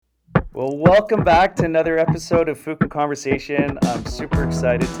Well, welcome back to another episode of Fukin Conversation. I'm super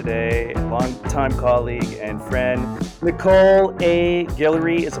excited today. Longtime colleague and friend Nichole A.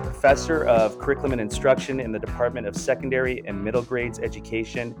 Guillory is a professor of curriculum and instruction in the Department of Secondary and Middle Grades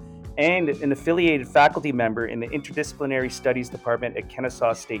Education and an affiliated faculty member in the Interdisciplinary Studies Department at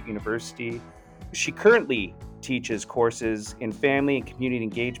Kennesaw State University. She currently teaches courses in family and community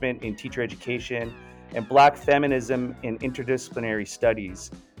engagement in teacher education and Black feminism in interdisciplinary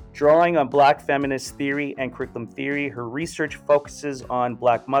studies. Drawing on Black feminist theory and curriculum theory, her research focuses on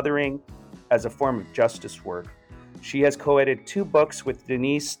Black mothering as a form of justice work. She has co-edited two books with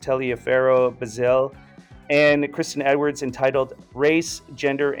Denise Taliaferro Bazil and Kristen Edwards entitled Race,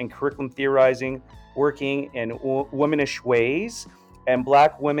 Gender, and Curriculum Theorizing Working in Womanish Ways and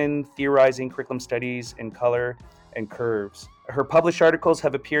Black Women Theorizing Curriculum Studies in Color and Curves. Her published articles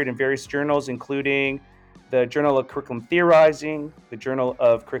have appeared in various journals, including the Journal of Curriculum Theorizing, the Journal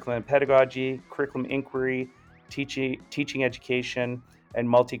of Curriculum and Pedagogy, Curriculum Inquiry, Teaching Education, and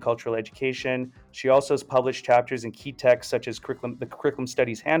Multicultural Education. She also has published chapters in key texts such as the Curriculum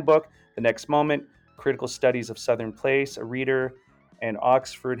Studies Handbook, The Next Moment, Critical Studies of Southern Place, A Reader, and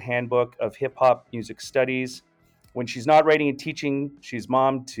Oxford Handbook of Hip Hop Music Studies. When she's not writing and teaching, she's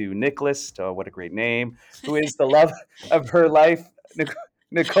mom to Nicholas, what a great name, who is the love of her life.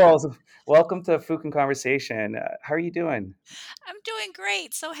 Nichole, welcome to Fukin Conversation. How are you doing? I'm doing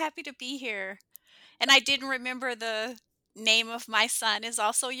great. So happy to be here. And I didn't remember the name of my son is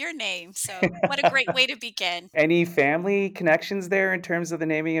also your name. So, what a great way to begin. Any family connections there in terms of the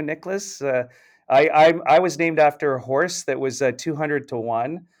naming of Nicholas? I was named after a horse that was 200 to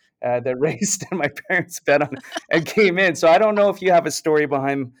 1 that raced, and my parents bet on and came in. So I don't know if you have a story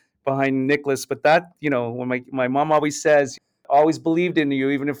behind Nicholas, but that, when my mom always says, always believed in you,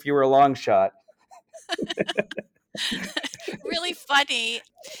 even if you were a long shot. Really funny.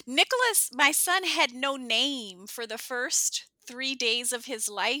 Nicholas, my son, had no name for the first 3 days of his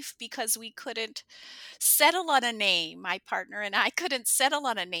life because we couldn't settle on a name. My partner and I couldn't settle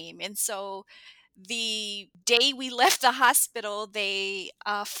on a name. And so the day we left the hospital, they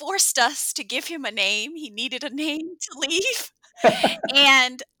forced us to give him a name. He needed a name to leave.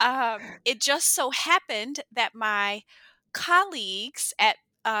 And it just so happened that my colleagues at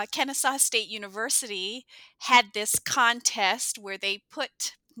Kennesaw State University had this contest where they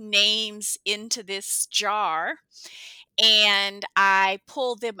put names into this jar, and I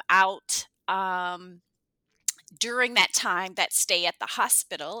pulled them out during that time, that stay at the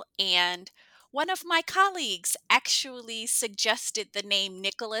hospital. And one of my colleagues actually suggested the name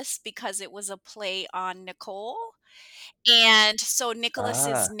Nicholas because it was a play on Nicole. And so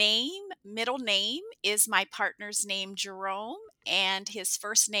Nicholas's Ah. name, middle name, is my partner's name, Jerome, and his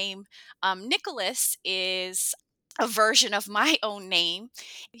first name, Nicholas, is a version of my own name.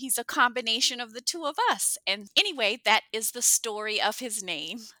 He's a combination of the two of us. And anyway, that is the story of his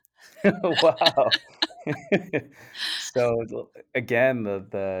name. Wow. So again,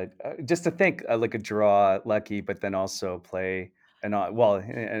 the just to think like a draw, lucky, but then also play and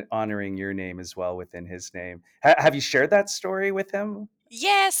honoring your name as well within his name. Have you shared that story with him?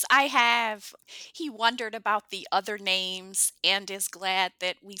 Yes, I have. He wondered about the other names and is glad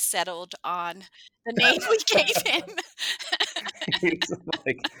that we settled on the name we gave him. He's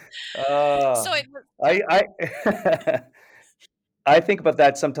like, oh, So it was I I think about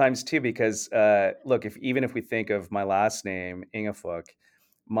that sometimes too because look, if even if we think of my last name, Ingefuk,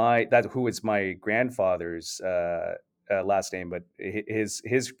 my that who was my grandfather's last name, but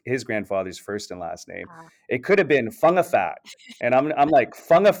his grandfather's first and last name, it could have been Fungafat, and I'm like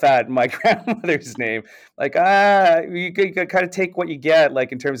Fungafat, my grandmother's name. Like you could kind of take what you get,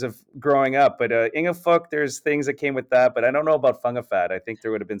 like in terms of growing up. But Ingefuk, there's things that came with that, but I don't know about Fungafat. I think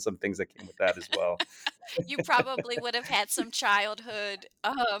there would have been some things that came with that as well. you probably would have had some childhood,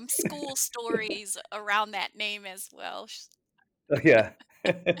 school stories around that name as well. Yeah.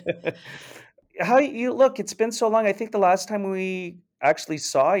 How you look, it's been so long. I think the last time we actually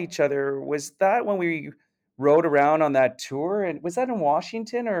saw each other was that when we rode around on that tour, and was that in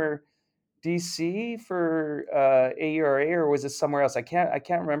Washington or DC for AURA, or was it somewhere else? I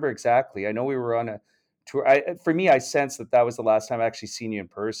can't remember exactly. I know we were on a tour. For me, I sense that that was the last time I actually seen you in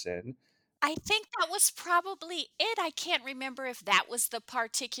person. I think that was probably it. I can't remember if that was the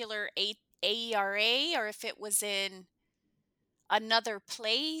particular AERA or if it was in another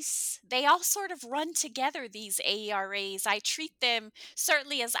place. They all sort of run together, these AERAs. I treat them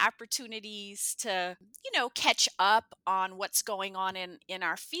certainly as opportunities to, catch up on what's going on in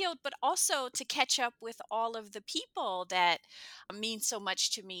our field, but also to catch up with all of the people that mean so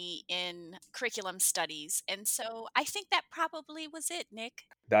much to me in curriculum studies. And so I think that probably was it, Nick.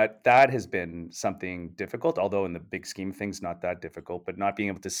 That has been something difficult, although in the big scheme of things, not that difficult, but not being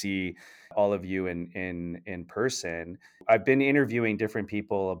able to see all of you in person. I've been interviewing different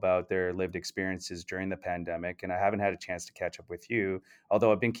people about their lived experiences during the pandemic, and I haven't had a chance to catch up with you,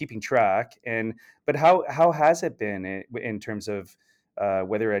 although I've been keeping track. And but how has it been in terms of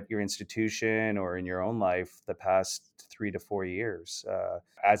whether at your institution or in your own life the past 3 to 4 years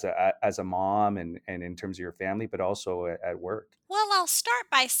as a mom and in terms of your family, but also at work? Well, I'll start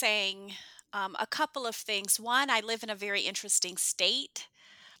by saying a couple of things. One, I live in a very interesting state,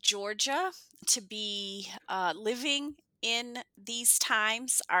 Georgia. To be living in these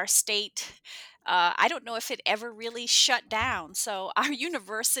times, our state, I don't know if it ever really shut down. So our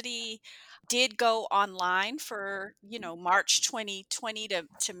university did go online for, March 2020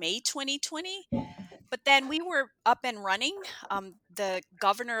 to May 2020. But then we were up and running. The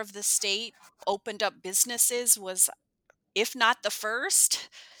governor of the state opened up businesses, was if not the first.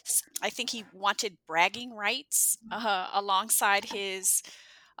 I think he wanted bragging rights alongside his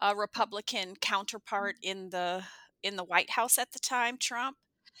Republican counterpart in the White House at the time, Trump.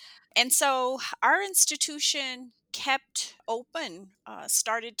 And so our institution kept open,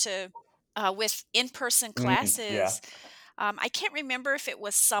 started to with in-person Yeah. classes. I can't remember if it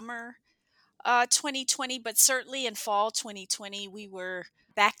was summer 2020, but certainly in fall 2020, we were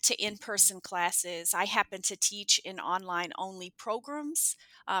back to in person classes. I happen to teach in online only programs.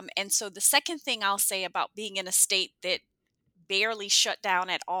 And so the second thing I'll say about being in a state that barely shut down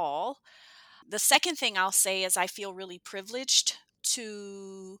at all, the second thing I'll say is I feel really privileged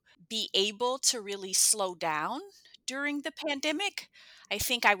to be able to really slow down during the pandemic. I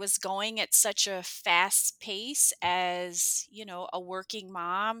think I was going at such a fast pace as, a working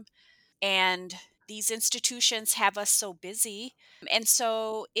mom, and these institutions have us so busy. And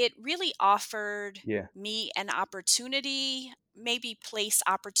so it really offered Yeah. me an opportunity, maybe place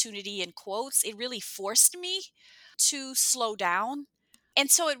opportunity in quotes. It really forced me to slow down. And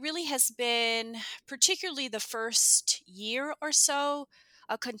so it really has been, particularly the first year or so,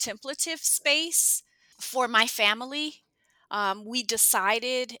 a contemplative space for my family. We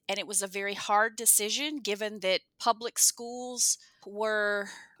decided, and it was a very hard decision given that public schools were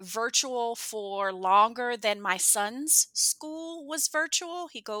virtual for longer than my son's school was virtual.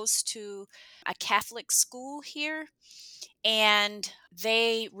 He goes to a Catholic school here, and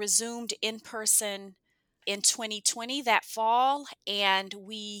they resumed in person in 2020 that fall, and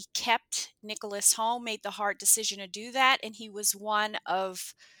we kept Nicholas home, made the hard decision to do that, and he was one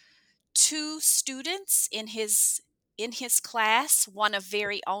of two students in his class, one of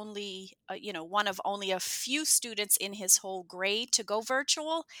only a few students in his whole grade to go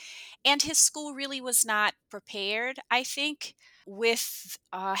virtual. And his school really was not prepared, I think, with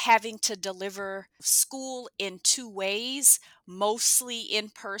having to deliver school in two ways, mostly in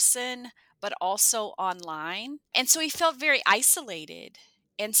person, but also online. And so he felt very isolated.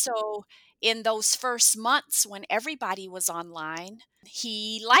 And so in those first months when everybody was online,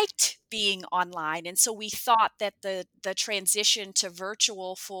 he liked being online. And so we thought that the transition to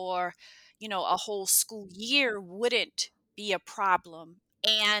virtual for, a whole school year wouldn't be a problem.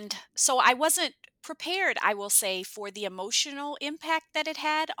 And so I wasn't prepared, I will say, for the emotional impact that it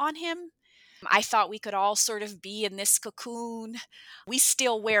had on him. I thought we could all sort of be in this cocoon. We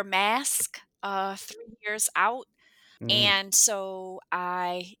still wear masks 3 years out. Mhm. And so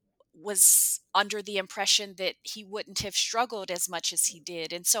I was under the impression that he wouldn't have struggled as much as he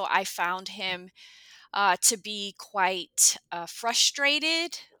did. And so I found him to be quite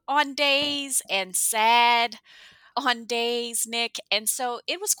frustrated on days and sad on days, Nick. And so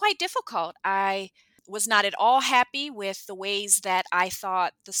it was quite difficult. I was not at all happy with the ways that I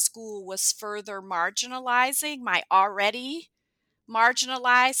thought the school was further marginalizing my already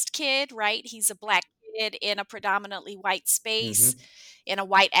marginalized kid, right? He's a black kid in a predominantly white space, Mhm. in a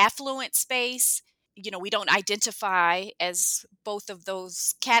white affluent space. We don't identify as both of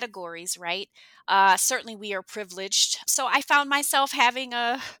those categories, right? Certainly, we are privileged. So I found myself having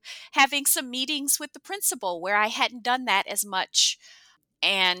some meetings with the principal where I hadn't done that as much,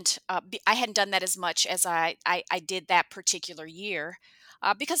 and I hadn't done that as much as I did that particular year,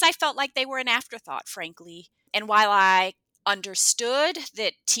 because I felt like they were an afterthought, frankly. And while I understood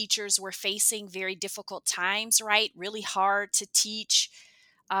that teachers were facing very difficult times, right, really hard to teach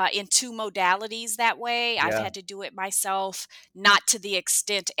in two modalities that way, I've Yeah. had to do it myself, not to the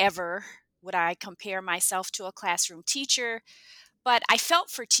extent ever would I compare myself to a classroom teacher, but I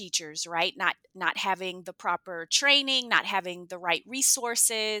felt for teachers, right? Not having the proper training, not having the right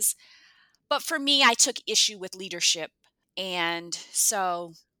resources. But for me, I took issue with leadership. And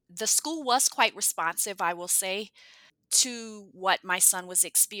so the school was quite responsive, I will say. to what my son was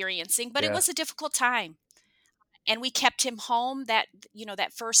experiencing, but it Yeah. was a difficult time. And we kept him home that,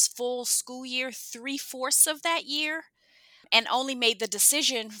 that first full school year, three-fourths of that year, and only made the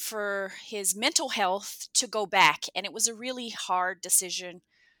decision for his mental health to go back. And it was a really hard decision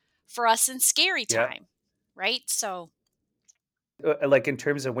for us and scary Yeah. time, right? So Like, in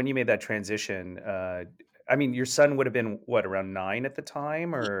terms of when you made that transition, I mean, your son would have been, what, around 9 at the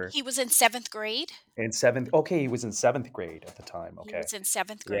time, or he was in seventh grade. in 7th? Okay, he was in 7th grade at the time, He okay. was in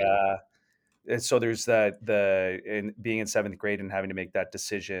seventh grade. Yeah. And so there's that, in being in 7th grade and having to make that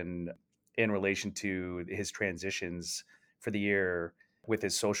decision in relation to his transitions for the year with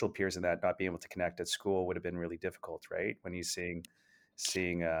his social peers, and that not being able to connect at school would have been really difficult, right? When he's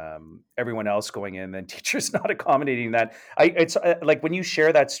seeing everyone else going in, then teachers not accommodating that. It's like when you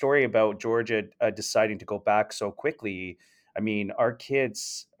share that story about Georgia deciding to go back so quickly. I mean, our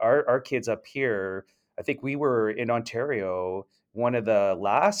kids up here. I think we were in Ontario, one of the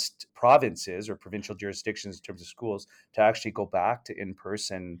last provinces or provincial jurisdictions in terms of schools to actually go back to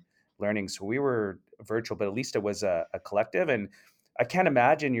in-person learning. So we were virtual, but at least it was a collective. And I can't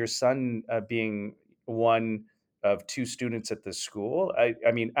imagine your son being one of two students at the school.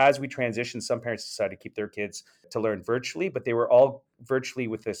 I mean, as we transitioned, some parents decided to keep their kids to learn virtually, but they were all virtually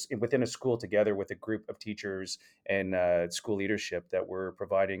with this within a school together with a group of teachers and school leadership that were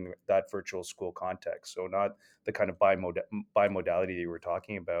providing that virtual school context. So not the kind of bimodality you were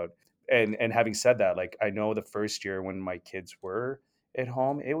talking about. And having said that, like, I know the first year when my kids were at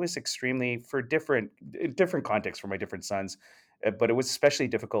home, it was extremely for different contexts for my different sons, but it was especially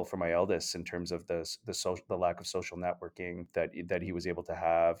difficult for my eldest in terms of the lack of social networking that he was able to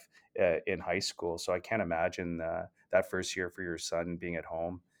have in high school. So I can't imagine that first year for your son being at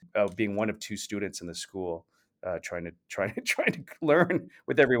home, being one of two students in the school, trying to learn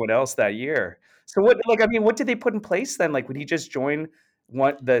with everyone else that year. So what, like, I mean, what did they put in place then? Like, would he just join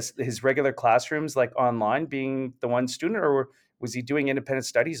his regular classrooms, like, online, being the one student, or was he doing independent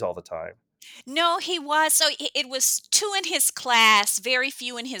studies all the time? No, he was. So it was two in his class, very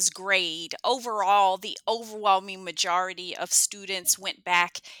few in his grade. Overall, the overwhelming majority of students went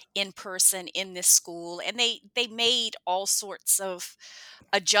back in person in this school, and they made all sorts of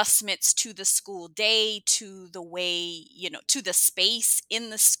adjustments to the school day, to the way, to the space in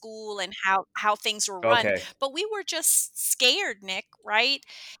the school and how things were run. Okay. But we were just scared, Nick, right?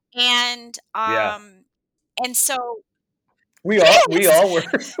 And Yeah. and so We all yes. were.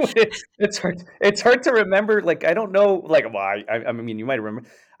 It's hard to remember, like, I don't know, like, well, I mean, you might remember.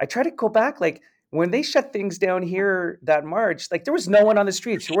 I try to go back, like, when they shut things down here that March, like, there was no one on the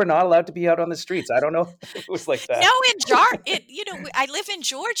streets. You were not allowed to be out on the streets. I don't know if it was like No, that. I live in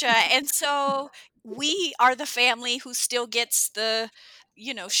Georgia, and so we are the family who still gets the,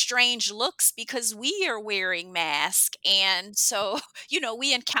 strange looks because we are wearing masks. And so,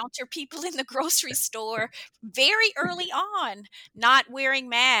 we encounter people in the grocery store very early on not wearing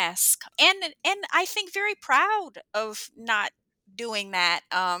masks. And I think very proud of not doing that,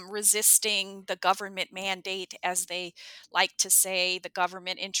 resisting the government mandate, as they like to say, the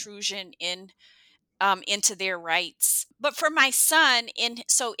government intrusion into their rights. But for my son, in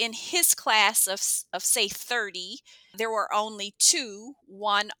his class of say 30, there were only two,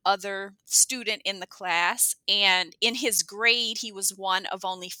 one other student in the class, and in his grade, he was one of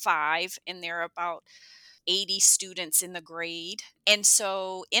only five, and there are about 80 students in the grade. And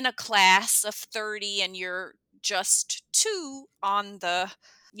so in a class of 30 and you're just two on the,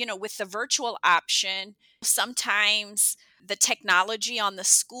 with the virtual option, sometimes the technology on the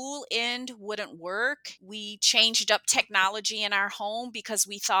school end wouldn't work. We changed up technology in our home because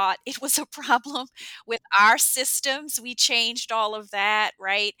we thought it was a problem with our systems. We changed all of that,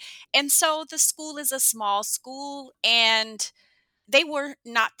 right? And so the school is a small school, and they were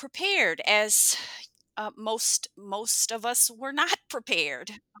not prepared, as most of us were not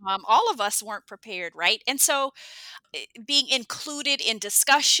prepared. All of us weren't prepared, right? And so, being included in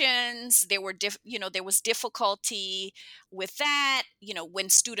discussions, there was difficulty with that. When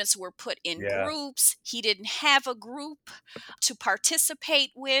students were put in Yeah. groups, he didn't have a group to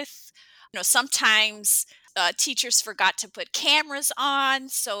participate with. Sometimes teachers forgot to put cameras on,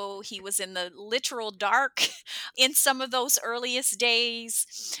 so he was in the literal dark in some of those earliest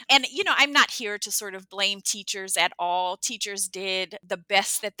days. And, I'm not here to sort of blame teachers at all. Teachers did the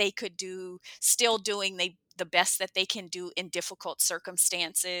best that they could do, still doing the best that they can do in difficult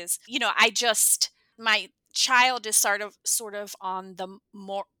circumstances. I just, my child is sort of on the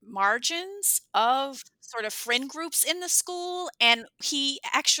more margins of sort of friend groups in the school, and he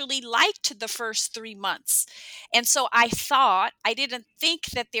actually liked the first 3 months. And so I didn't think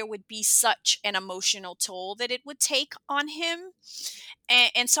that there would be such an emotional toll that it would take on him.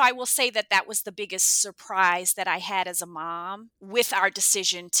 And so I will say that that was the biggest surprise that I had as a mom with our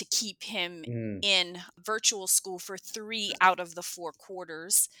decision to keep him Mm, in virtual school for 3 out of the 4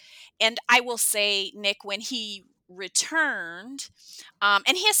 quarters. And I will say, Nick, when he returned,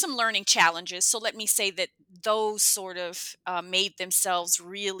 and he has some learning challenges. So let me say that those sort of made themselves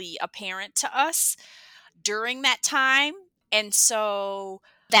really apparent to us during that time. And so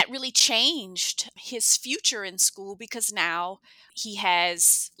that really changed his future in school because now he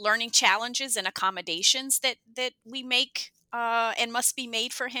has learning challenges and accommodations that we make and must be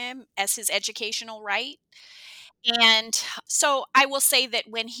made for him as his educational right. And so I will say that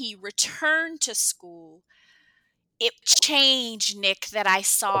when he returned to school, it changed, Nick, that I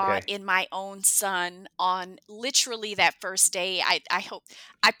saw okay. in my own son on literally that first day. I hope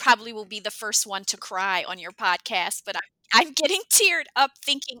I probably will be the first one to cry on your podcast, but I'm getting teared up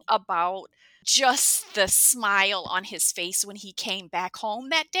thinking about just the smile on his face when he came back home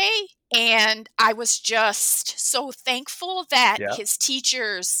that day. And I was just so thankful that Yeah. his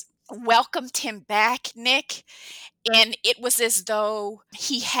teachers welcomed him back, Nick, and it was as though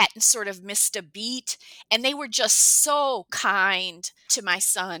he hadn't sort of missed a beat, and they were just so kind to my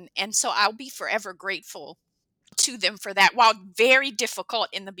son, and so I'll be forever grateful to them for that. While very difficult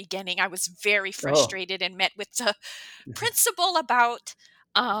in the beginning, I was very Oh. frustrated and met with the principal about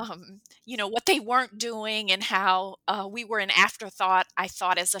what they weren't doing and how we were an afterthought, I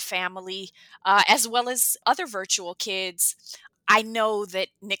thought, as a family, as well as other virtual kids. I know that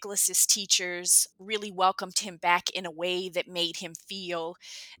Nicholas's teachers really welcomed him back in a way that made him feel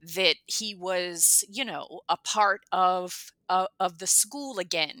that he was, a part of the school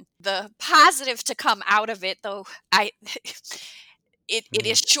again. The positive to come out of it, though, I it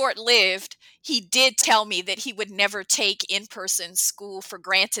is Mm. short lived. He did tell me that he would never take in person school for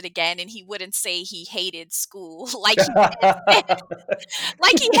granted again, and he wouldn't say he hated school like he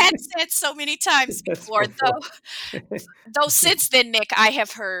had said so many times That's before. hopeful. Though since then, Nick, I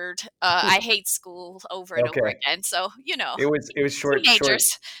have heard I hate school over and over Okay. again. So It was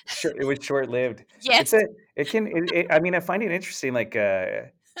teenagers, it was short-lived. It's yes, a it can I mean, I find it interesting, like,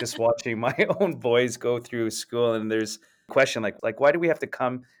 just watching my own boys go through school, and there's a question like, "Why do we have to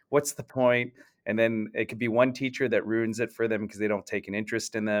come? What's the point?" And then it could be one teacher that ruins it for them because they don't take an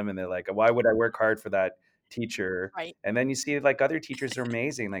interest in them, and they're like, "Why would I work hard for that teacher?" right. And then you see, like, other teachers are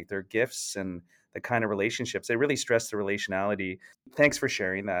amazing, like, their gifts and the kind of relationships. They really stress the relationality. Thanks for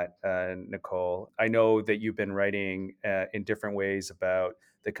sharing that, Nichole. I know that you've been writing in different ways about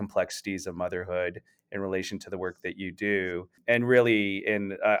the complexities of motherhood in relation to the work that you do, and really,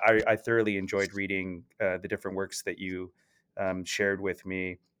 and I thoroughly enjoyed reading the different works that you shared with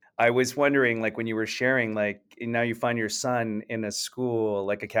me. I was wondering, like, when you were sharing, like, now you find your son in a school,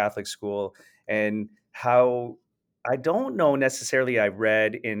 like a Catholic school, and how I don't know necessarily I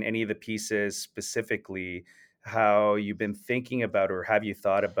read in any of the pieces specifically how you've been thinking about, or have you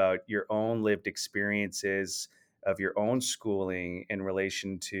thought about your own lived experiences of your own schooling in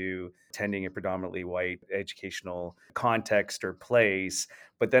relation to attending a predominantly white educational context or place,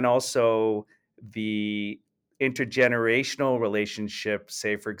 but then also the intergenerational relationship,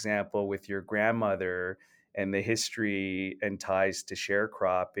 say, for example, with your grandmother and the history and ties to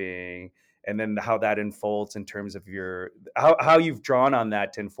sharecropping, and then how that unfolds in terms of how you've drawn on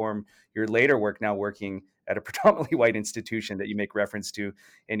that to inform your later work, now working at a predominantly white institution that you make reference to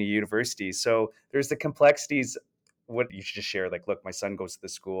in a university. So there's the complexities. What you should just share, like, look, my son goes to the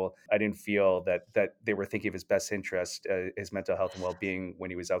school. I didn't feel that they were thinking of his best interest, his mental health and well-being when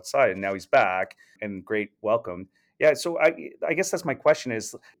he was outside, and now he's back, and great welcome. Yeah, so I guess that's my question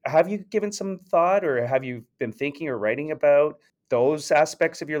is, have you given some thought, or have you been thinking or writing about those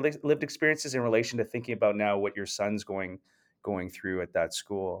aspects of your lived experiences in relation to thinking about now what your son's going through at that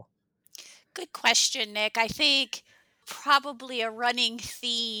school? Good question, Nick. I think probably a running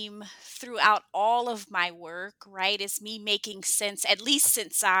theme throughout all of my work, right, is me making sense, at least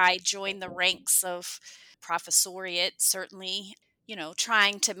since I joined the ranks of professoriate, certainly,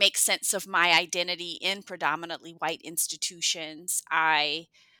 trying to make sense of my identity in predominantly white institutions. I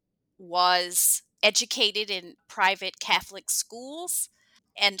was educated in private Catholic schools.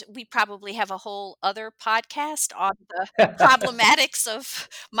 And we probably have a whole other podcast on the problematics of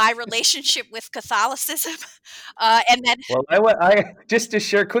my relationship with Catholicism. And then, Well, I just to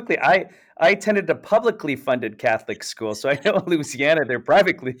share quickly, I attended a publicly funded Catholic school, so I know in Louisiana they're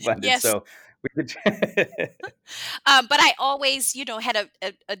privately funded. yes, So We could But I always, had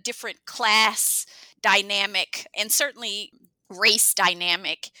a different class dynamic and certainly race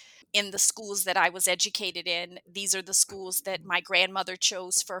dynamic in the schools that I was educated in. These are the schools that my grandmother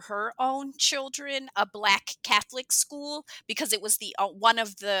chose for her own children, a Black Catholic school, because it was the one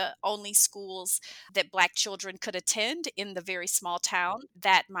of the only schools that Black children could attend in the very small town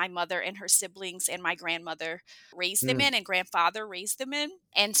that my mother and her siblings and my grandmother raised them Mm, in, and grandfather raised them in.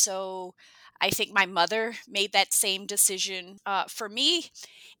 And so I think my mother made that same decision for me.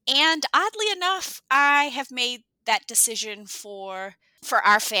 And oddly enough, I have made that decision for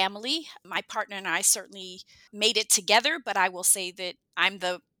our family. My partner and I certainly made it together, but I will say that I'm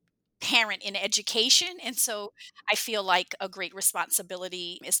the parent in education. And so I feel like a great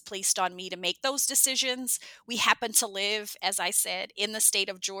responsibility is placed on me to make those decisions. We happen to live, as I said, in the state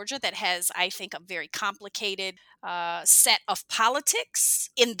of Georgia that has, I think, a very complicated set of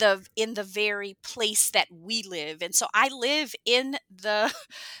politics in the very place that we live. And so I live in the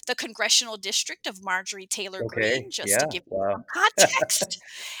congressional district of Marjorie Taylor okay. Greene, just to Yeah. give you some Wow. context.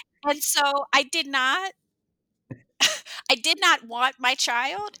 And so I did not want my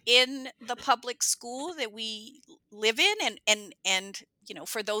child in the public school that we live in, and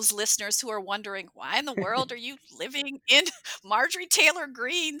for those listeners who are wondering, why in the world are you living in Marjorie Taylor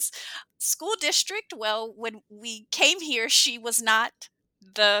Greene's school district? Well, when we came here, she was not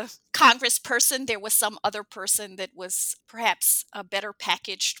the congressperson. There was some other person that was perhaps a better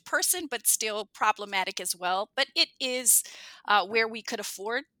packaged person, but still problematic as well. But it is where we could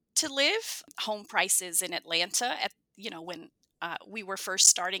afford to live. Home prices in Atlanta when we were first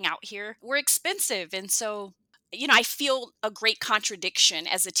starting out here were expensive. And so, I feel a great contradiction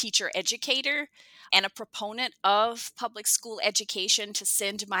as a teacher educator and a proponent of public school education to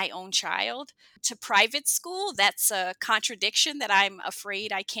send my own child to private school. That's a contradiction that I'm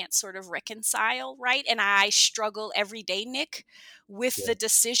afraid I can't sort of reconcile, right? And I struggle every day, Nick, with Yeah. the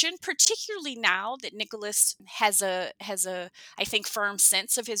decision, particularly now that Nicholas has a I think firm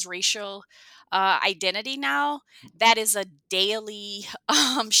sense of his racial identity now. That is a daily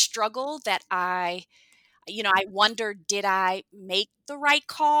struggle that I wonder, did I make the right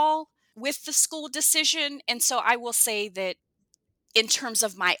call with the school decision? And so I will say that in terms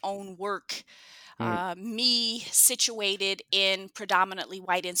of my own work, Mm, me situated in predominantly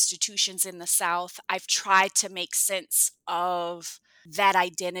white institutions in the South, I've tried to make sense of that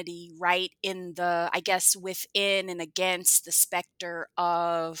identity, right? I guess, within and against the specter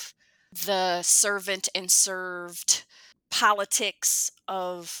of the servant and served politics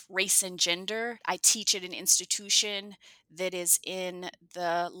of race and gender. I teach at an institution that is in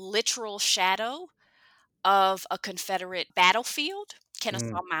the literal shadow of a Confederate battlefield,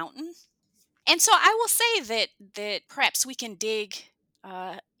 Kennesaw mm. Mountain. And so I will say that perhaps we can dig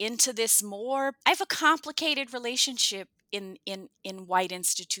into this more. I have a complicated relationship in white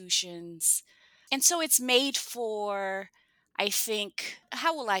institutions, and so it's made for. I think,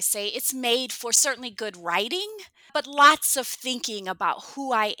 how will I say, it's made for certainly good writing, but lots of thinking about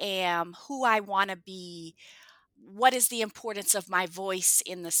who I am, who I want to be, what is the importance of my voice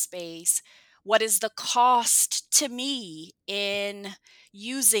in the space? What is the cost to me in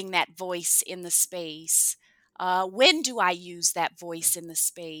using that voice in the space? When do I use that voice in the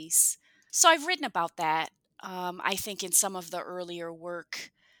space? So I've written about that, I think, in some of the earlier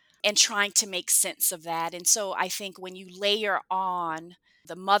work and trying to make sense of that. And so I think when you layer on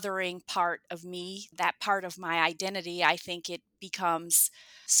the mothering part of me, that part of my identity, I think it becomes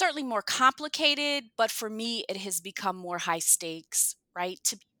certainly more complicated, but for me, it has become more high stakes, right?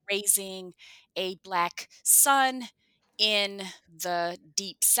 To be raising a Black son in the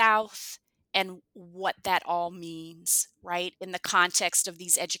deep South and what that all means, right? In the context of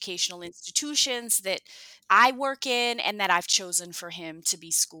these educational institutions that I work in and that I've chosen for him to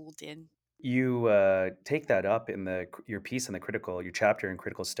be schooled in. You take that up in your piece in the critical, your chapter in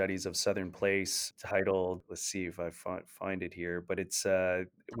critical studies of Southern Place, titled. Let's see if I find it here, but it's A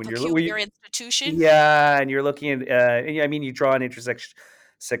when you're peculiar institution. yeah, and you're looking at yeah, I mean, you draw an intersection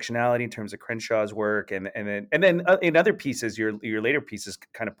sectionality in terms of Crenshaw's work, and then in other pieces, your later pieces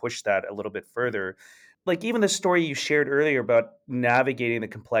kind of push that a little bit further. Like even the story you shared earlier about navigating the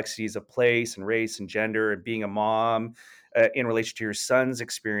complexities of place and race and gender and being a mom in relation to your son's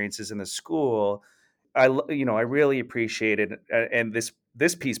experiences in the school. I really appreciated and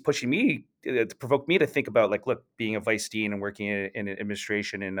this piece pushing me to provoke me to think about like, look, being a vice dean and working in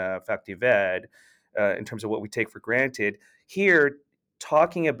administration in faculty of ed, in terms of what we take for granted here,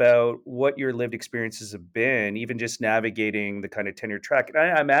 talking about what your lived experiences have been, even just navigating the kind of tenure track. And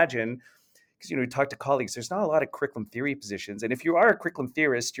I imagine because you talk to colleagues, there's not a lot of curriculum theory positions, and if you are a curriculum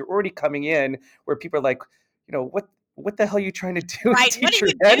theorist, you're already coming in where people are like, what the hell are you trying to do and Right. What do teach your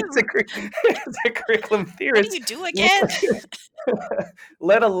you head as do? as a curriculum What do theorist? you do again?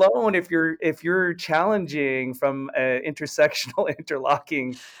 Let alone if you're challenging from an intersectional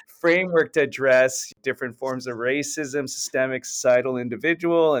interlocking framework to address different forms of racism, systemic, societal,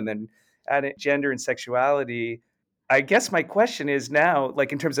 individual, and then add in gender and sexuality. I guess my question is now,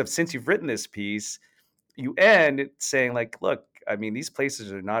 like in terms of since you've written this piece, you end saying like, look, I mean, these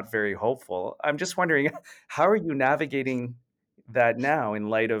places are not very hopeful. I'm just wondering, how are you navigating that now in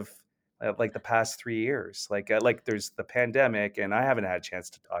light of like the past 3 years? Like there's the pandemic, and I haven't had a chance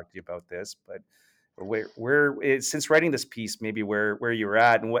to talk to you about this, but since writing this piece, maybe where you're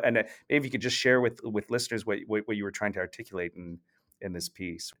at, and maybe you could just share with listeners what you were trying to articulate in this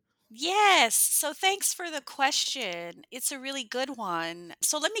piece. Yes. So thanks for the question. It's a really good one.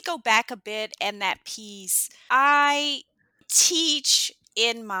 So let me go back a bit and that piece. I teach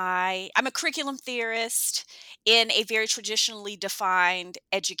I'm a curriculum theorist in a very traditionally defined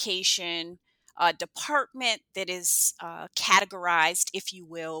education department that is categorized, if you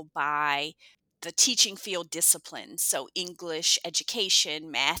will, by the teaching field disciplines. So English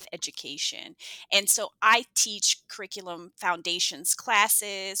education, math education. And so I teach curriculum foundations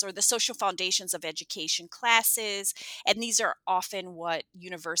classes or the social foundations of education classes. And these are often what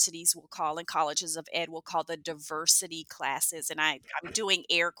universities will call and colleges of ed will call the diversity classes. And I'm doing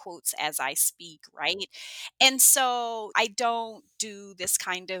air quotes as I speak, right? And so I don't do this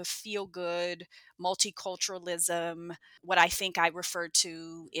kind of feel good multiculturalism, what I think I refer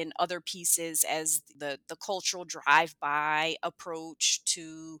to in other pieces as the cultural drive-by approach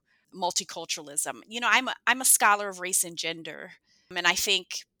to multiculturalism. I'm a scholar of race and gender, and I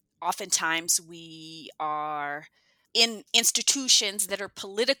think oftentimes we are in institutions that are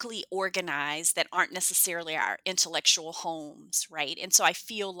politically organized that aren't necessarily our intellectual homes, right? And so I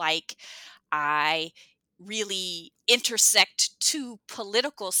feel like I really intersect two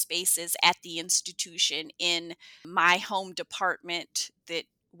political spaces at the institution in my home department that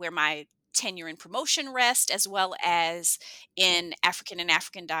where my tenure and promotion rest, as well as in African and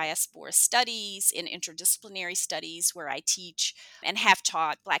African diaspora studies, in interdisciplinary studies, where I teach and have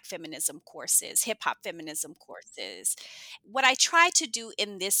taught Black feminism courses, hip hop feminism courses. What I try to do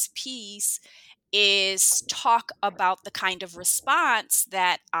in this piece is talk about the kind of response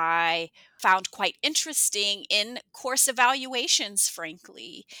that I found quite interesting in course evaluations,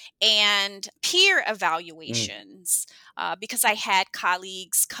 frankly, and peer Mm. evaluations, because I had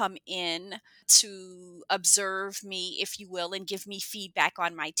colleagues come in to observe me, if you will, and give me feedback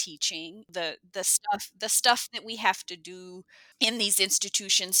on my teaching. The stuff that we have to do in these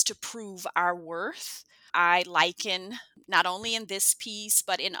institutions to prove our worth. I liken not only in this piece,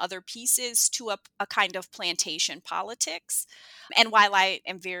 but in other pieces, to a kind of plantation politics. And while I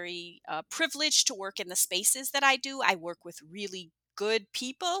am very privileged to work in the spaces that I do, I work with really good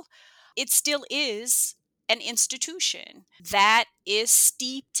people. It still is an institution that is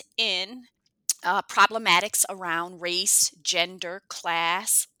steeped in problematics around race, gender,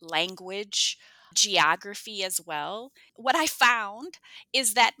 class, language, geography as well. What I found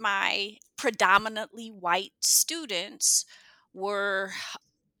is that my predominantly white students were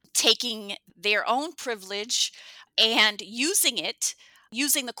taking their own privilege and using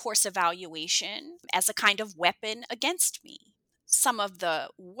the course evaluation as a kind of weapon against me. Some of the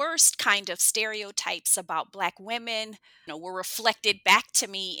worst kind of stereotypes about Black women, were reflected back to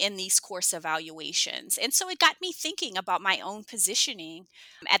me in these course evaluations. And so it got me thinking about my own positioning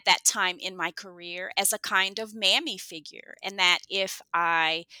at that time in my career as a kind of mammy figure. And that if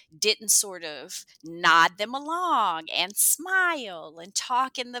I didn't sort of nod them along and smile and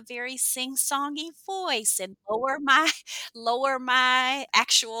talk in the very sing-songy voice and lower my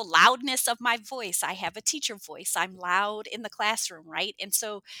actual loudness of my voice. I have a teacher voice. I'm loud in the classroom, right? And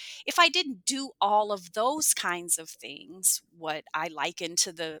so if I didn't do all of those kinds of things, what I liken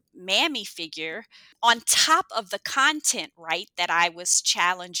to the mammy figure, on top of the content, right, that I was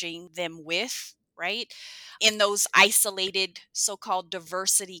challenging them with, right? In those isolated so called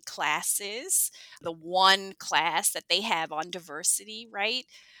diversity classes, the one class that they have on diversity, right?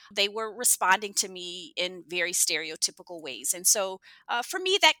 They were responding to me in very stereotypical ways. And so for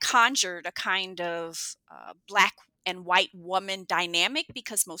me, that conjured a kind of Black and white woman dynamic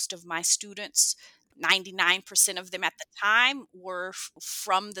because most of my students, 99% of them at the time, were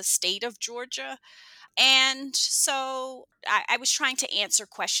from the state of Georgia. And so I was trying to answer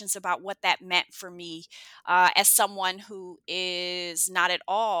questions about what that meant for me as someone who is not at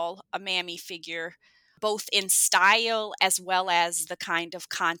all a mammy figure, both in style as well as the kind of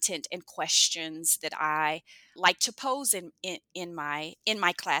content and questions that I like to pose in my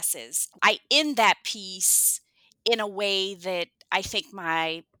classes. I end that piece in a way that I think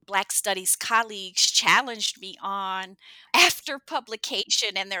my Black Studies colleagues challenged me on after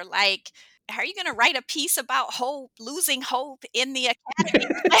publication, and they're like, "Are you going to write a piece about hope, losing hope in the academy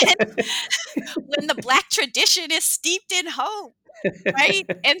when the Black tradition is steeped in hope?" Right?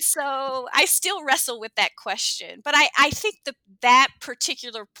 And so I still wrestle with that question. But I think that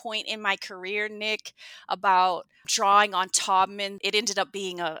particular point in my career, Nick, about drawing on Taubman, it ended up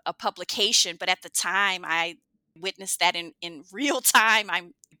being a publication. But at the time, I witnessed that in real time.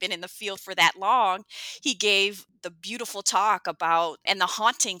 I've been in the field for that long. He gave the beautiful talk about, and the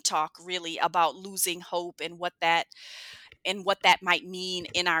haunting talk really, about losing hope and what that might mean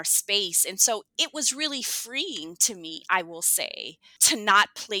in our space. And so it was really freeing to me, I will say, to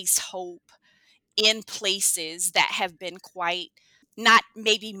not place hope in places that have been quite, not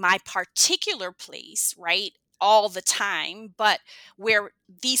maybe my particular place, right? All the time, but where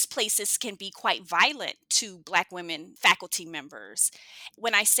these places can be quite violent to Black women faculty members.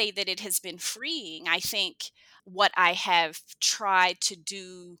 When I say that it has been freeing, I think what I have tried to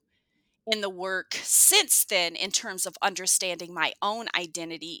do in the work since then, in terms of understanding my own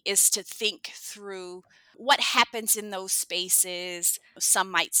identity, is to think through what happens in those spaces.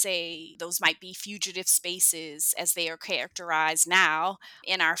 Some might say those might be fugitive spaces as they are characterized now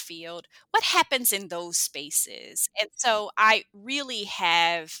in our field. What happens in those spaces? And so I really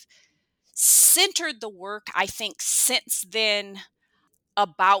have centered the work, I think, since then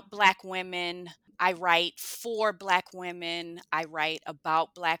about Black women. I write for Black women. I write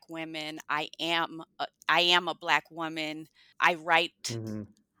about Black women. I am a Black woman. I write. Mhm.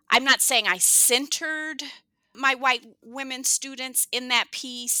 I'm not saying I centered my white women students in that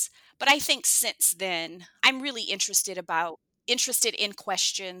piece, but I think since then I'm really interested in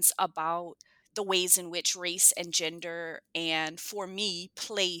questions about the ways in which race and gender, and for me,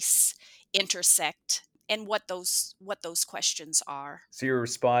 place, intersect, and what those questions are. So your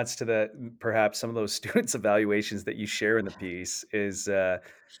response to the perhaps some of those students' evaluations that you share in the piece is,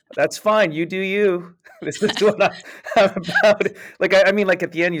 "That's fine, you do you. This is what I'm about." Like, I mean, like,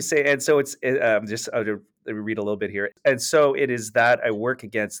 at the end you say, "And so it's," just to let me read a little bit here. "And so it is that I work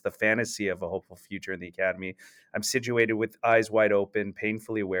against the fantasy of a hopeful future in the academy. I'm situated with eyes wide open,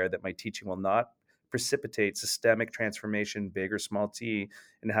 painfully aware that my teaching will not precipitate systemic transformation, big or small t,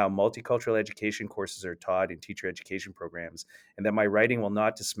 in how multicultural education courses are taught in teacher education programs, and that my writing will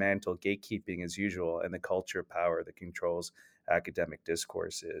not dismantle gatekeeping as usual and the culture of power that controls academic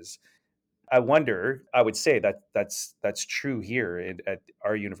discourses." I wonder, I would say that that's true here at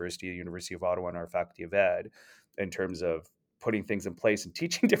our university, the University of Ottawa, and our Faculty of Ed, in terms of putting things in place and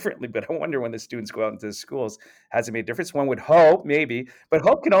teaching differently. But I wonder when the students go out into the schools, has it made a difference? One would hope, maybe, but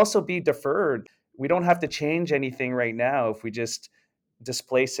hope can also be deferred. We don't have to change anything right now if we just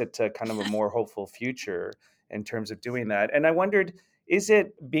displace it to kind of a more hopeful future in terms of doing that. And I wondered, is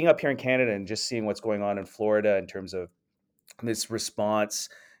it being up here in Canada and just seeing what's going on in Florida in terms of this response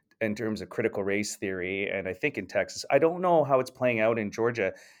in terms of critical race theory, and I think in Texas. I don't know how it's playing out in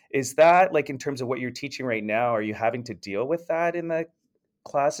Georgia. Is that like in terms of what you're teaching right now? Are you having to deal with that in the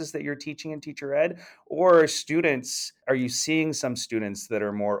classes that you're teaching in teacher ed, or students, are you seeing some students that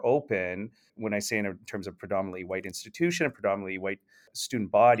are more open, when I say in terms of predominantly white institution and predominantly white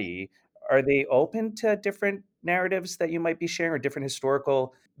student body, are they open to different narratives that you might be sharing, or different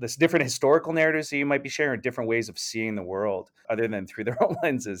historical narratives that you might be sharing, or different ways of seeing the world other than through their own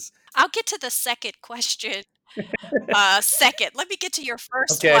lenses? I'll get to the second question second. Let me get to your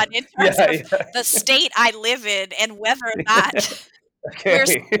first Okay. one in terms Yeah, of yeah. the state I live in and whether or not we're Okay. Here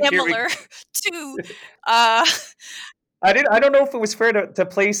we similar to uh, I don't know if it was fair to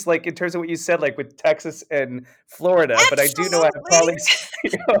place, like, in terms of what you said, like, with Texas and Florida, but I do know I have absolutely. colleagues.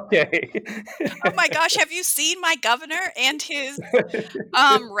 Okay. Oh my gosh, have you seen my governor and his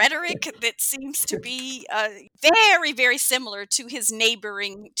rhetoric that seems to be very, very similar to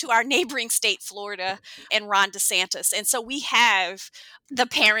our neighboring state, Florida, and Ron DeSantis. And so we have the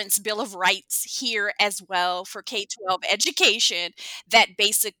Parents' Bill of Rights here as well for K-12 education that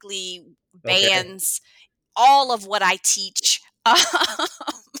basically Okay. bans all of what I teach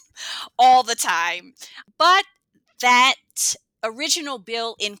all the time. But that original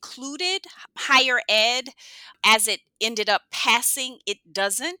bill included higher ed. As it ended up passing, it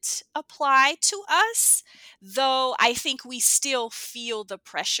doesn't apply to us, though I think we still feel the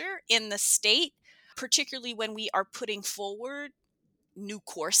pressure in the state, particularly when we are putting forward new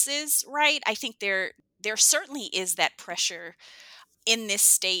courses, right? I think there certainly is that pressure in this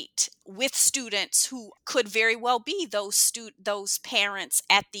state with students who could very well be those parents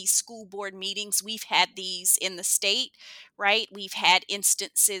at these school board meetings. We've had these in the state, right? We've had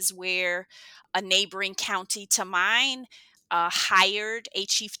instances where a neighboring county to mine hired a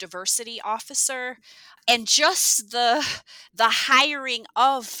chief diversity officer, and just the hiring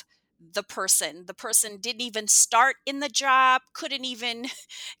of the person didn't even start in the job, couldn't even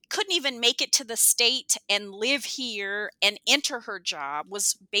make it to the state and live here and enter her job,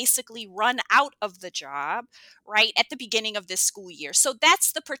 was basically run out of the job right at the beginning of this school year. So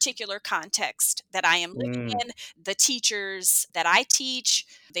that's the particular context that I am living Mm, in. The teachers that I teach,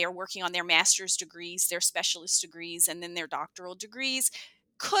 they are working on their master's degrees, their specialist degrees, and then their doctoral degrees,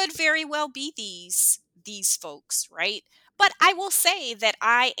 could very well be these folks, right? But I will say that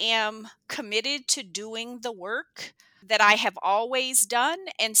I am committed to doing the work that I have always done.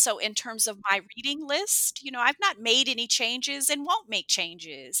 And so, in terms of my reading list, I've not made any changes and won't make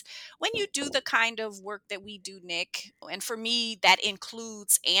changes. When you do the kind of work that we do, Nick, and for me, that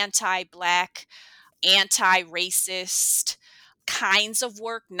includes anti Black, anti-racist kinds of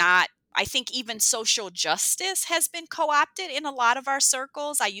work, not, I think even social justice has been co-opted in a lot of our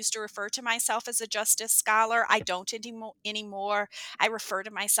circles. I used to refer to myself as a justice scholar. I don't anymore. I refer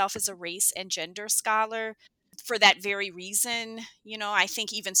to myself as a race and gender scholar for that very reason. I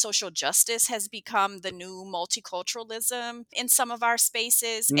think even social justice has become the new multiculturalism in some of our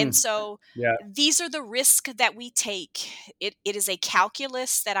spaces. And mm, so yeah, these are the risks that we take. It is a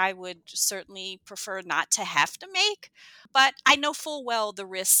calculus that I would certainly prefer not to have to make, but I know full well the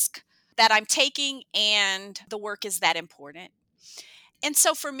risk that I'm taking, and the work is that important. And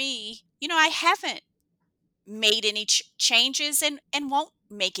so for me, I haven't made any changes, and won't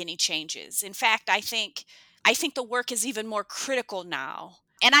make any changes. In fact, I think the work is even more critical now.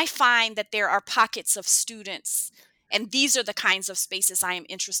 And I find that there are pockets of students, and these are the kinds of spaces I am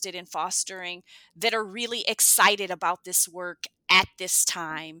interested in fostering, that are really excited about this work at this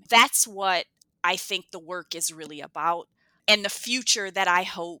time. That's what I think the work is really about, and the future that I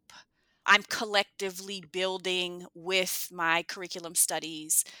hope I'm collectively building with my curriculum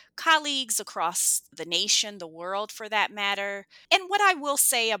studies colleagues across the nation, the world for that matter. And what I will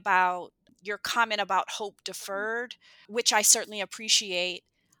say about your comment about hope deferred, which I certainly appreciate,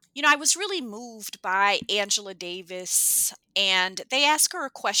 I was really moved by Angela Davis, and they ask her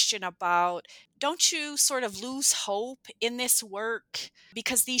a question about, don't you sort of lose hope in this work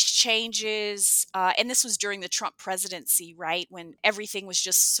because these changes, and this was during the Trump presidency, right, when everything was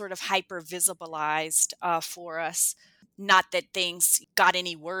just sort of hyper visibilized for us. Not that things got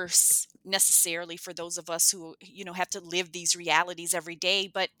any worse necessarily for those of us who, have to live these realities every day,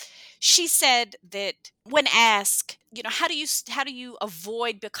 but she said that when asked, how do you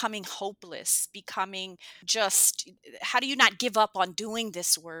avoid becoming hopeless, becoming just, how do you not give up on doing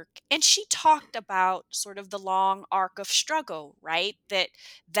this work? And she talked about sort of the long arc of struggle, right?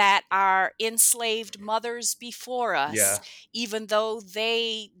 That our enslaved mothers before us, yeah, even though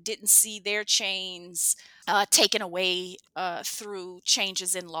they didn't see their chains taken away through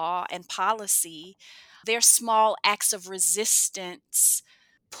changes in law and policy, their small acts of resistance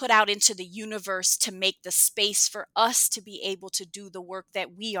put out into the universe to make the space for us to be able to do the work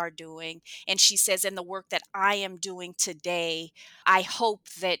that we are doing. And she says, in the work that I am doing today, I hope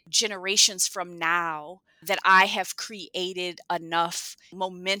that generations from now, that I have created enough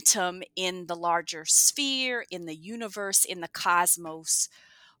momentum in the larger sphere, in the universe, in the cosmos,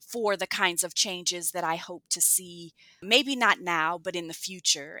 for the kinds of changes that I hope to see, maybe not now, but in the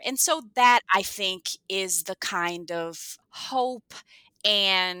future. And so that, I think, is the kind of hope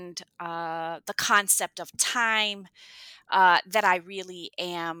and the concept of time that I really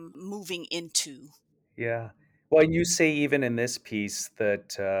am moving into. yeah. Well, and you say even in this piece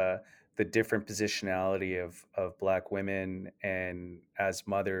that the different positionality of Black women and as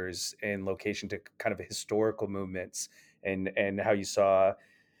mothers in location to kind of historical movements, and how you saw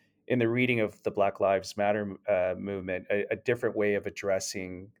in the reading of the Black Lives Matter movement, a different way of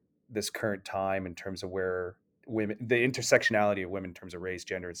addressing this current time in terms of where women, the intersectionality of women in terms of race,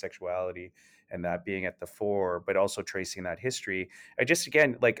 gender, and sexuality, and that being at the fore, but also tracing that history. I just,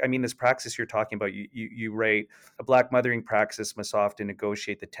 again, like, I mean, this praxis you're talking about, you write, a Black mothering praxis must often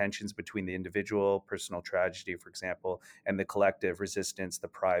negotiate the tensions between the individual, personal tragedy, for example, and the collective resistance, the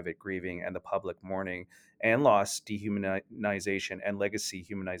private grieving, and the public mourning and loss dehumanization and legacy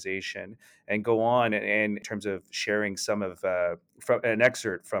humanization, and go on. And in terms of sharing some of from an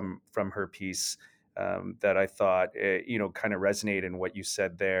excerpt from her piece that I thought kind of resonated in what you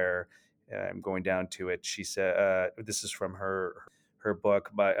said there. I'm going down to it. She said, "This is from her her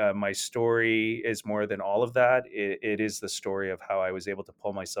book. My story is more than all of that. It is the story of how I was able to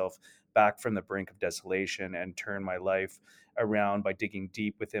pull myself back from the brink of desolation and turn my life around by digging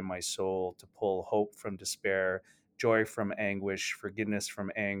deep within my soul to pull hope from despair, joy from anguish, forgiveness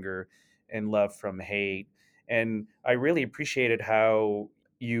from anger, and love from hate. And I really appreciated how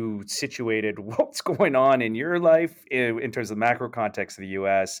you situated what's going on in your life in terms of the macro context of the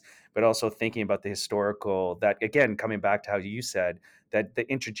US, but also thinking about the historical, that again, coming back to how you said that the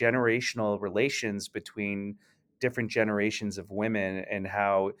intergenerational relations between different generations of women and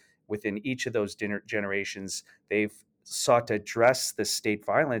how within each of those generations, they've sought to address the state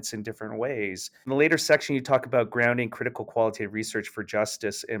violence in different ways. In the later section, you talk about grounding critical qualitative research for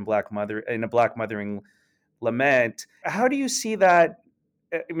justice in a Black mothering lament. How do you see that?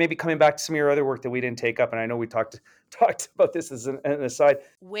 Maybe coming back to some of your other work that we didn't take up, and I know we talked about this as an aside.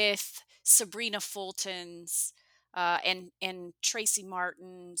 With Sabrina Fulton's and Tracy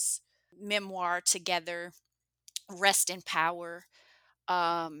Martin's memoir together, Rest in Power,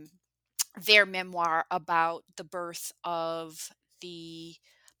 um, their memoir about the birth of the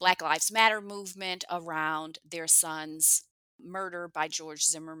Black Lives Matter movement around their son's murder by George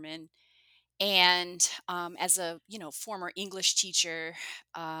Zimmerman. And as a former English teacher,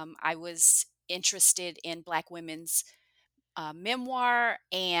 I was interested in Black women's memoir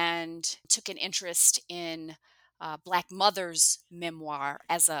and took an interest in Black mothers' memoir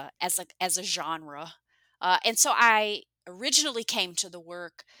as a genre. And so I originally came to the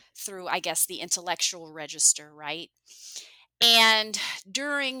work through, I guess, the intellectual register, right? And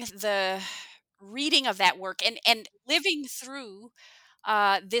during the reading of that work and living through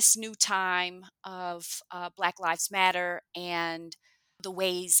this new time of Black Lives Matter and the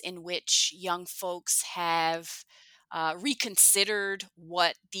ways in which young folks have reconsidered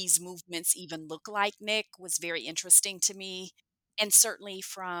what these movements even look like, Nick, was very interesting to me. And certainly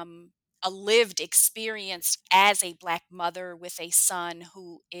from a lived experience as a Black mother with a son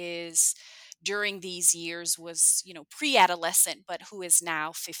who is during these years was, pre-adolescent, but who is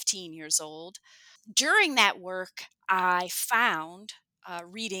now 15 years old. During that work, I found,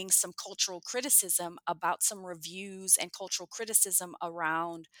 reading some cultural criticism about some reviews and cultural criticism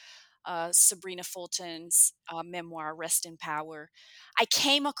around Sabrina Fulton's memoir, Rest in Power. I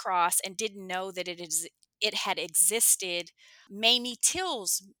came across and didn't know that it had existed. Mamie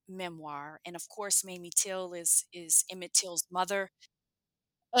Till's memoir, and of course, Mamie Till is Emmett Till's mother,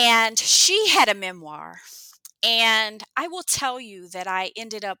 and she had a memoir. And I will tell you that I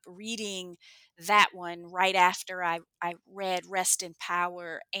ended up reading that one right after I read Rest in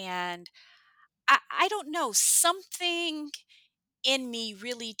Power. And I don't know, something in me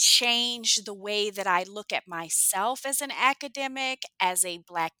really changed the way that I look at myself as an academic, as a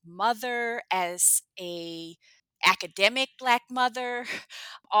Black mother, as a academic Black mother,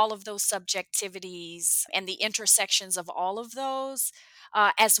 all of those subjectivities and the intersections of all of those,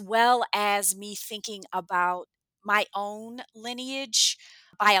 as well as me thinking about my own lineage,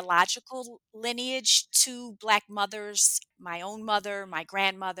 biological lineage to Black mothers, my own mother, my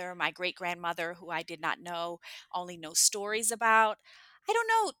grandmother, my great grandmother, who I did not know, only know stories about. I don't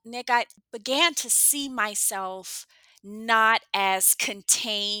know, Nick, I began to see myself not as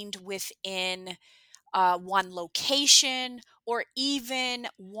contained within one location or even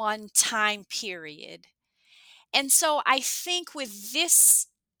one time period. And so I think with this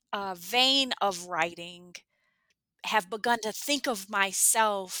vein of writing, have begun to think of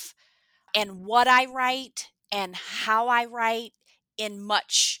myself and what I write and how I write in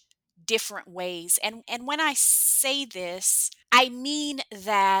much different ways. And when I say this, I mean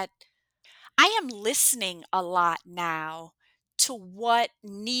that I am listening a lot now to what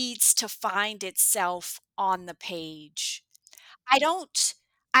needs to find itself on the page. I don't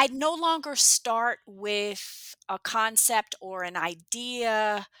I no longer start with a concept or an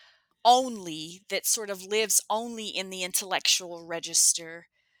idea only that sort of lives only in the intellectual register,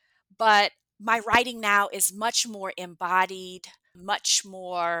 but my writing now is much more embodied, much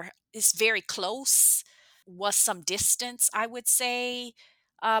more is very close. Was some distance, I would say,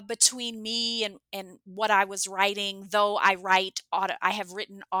 between me and what I was writing. Though I have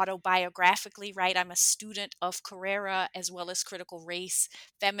written autobiographically. Right, I'm a student of Carrera as well as critical race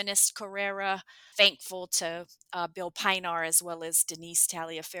feminist Carrera. Thankful to Bill Pinar as well as Denise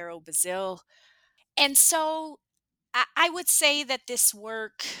Taliaferro Bazil, and so I would say that this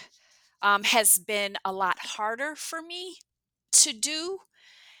work has been a lot harder for me to do.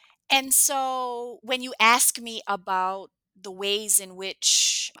 And so when you ask me about the ways in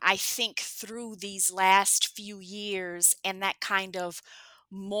which I think through these last few years and that kind of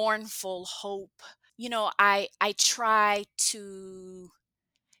mournful hope, I try to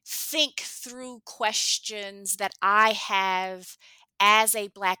think through questions that I have as a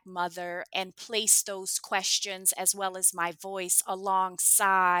Black mother and place those questions as well as my voice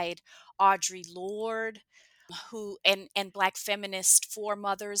alongside Audre Lorde, who and Black feminist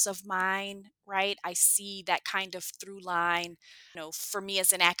foremothers of mine, right? I see that kind of through line, for me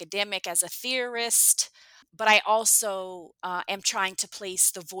as an academic, as a theorist. But I also am trying to place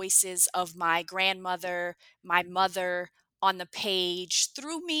the voices of my grandmother, my mother on the page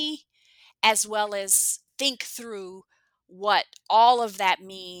through me, as well as think through what all of that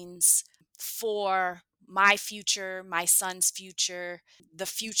means for my future, my son's future, the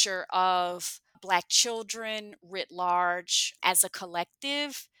future of Black children writ large as a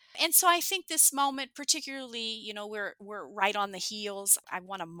collective. And so I think this moment, particularly, we're right on the heels. I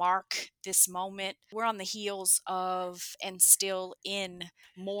want to mark this moment. We're on the heels of and still in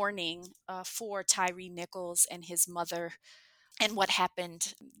mourning for Tyree Nichols and his mother and what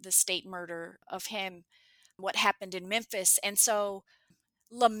happened, the state murder of him, what happened in Memphis. And so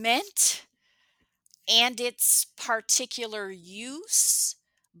lament and its particular use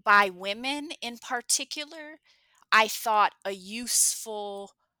by women in particular, I thought a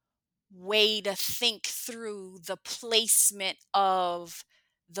useful way to think through the placement of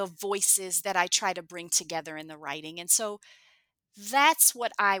the voices that I try to bring together in the writing. And so that's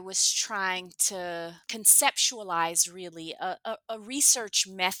what I was trying to conceptualize, really, a research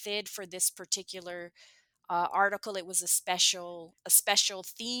method for this particular article. It was a special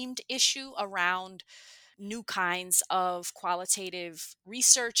themed issue around new kinds of qualitative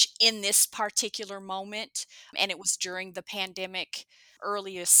research in this particular moment. And it was during the pandemic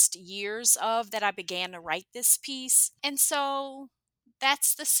earliest years of that I began to write this piece. And so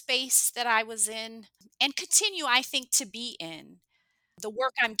that's the space that I was in and continue, I think, to be in. The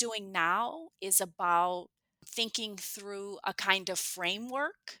work I'm doing now is about thinking through a kind of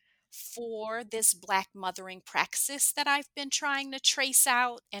framework for this Black mothering praxis that I've been trying to trace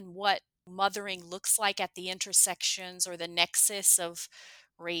out, and what mothering looks like at the intersections or the nexus of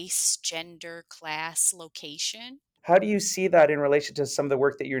race, gender, class, location. How do you see that in relation to some of the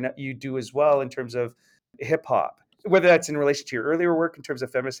work that you do as well in terms of hip hop? Whether that's in relation to your earlier work in terms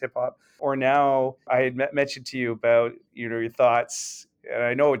of feminist hip hop, or now I had mentioned to you about your thoughts, and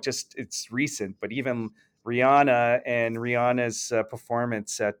I know it's recent, but even Rihanna and Rihanna's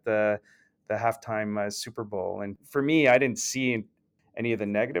performance at the halftime Super Bowl, and for me, I didn't see any of the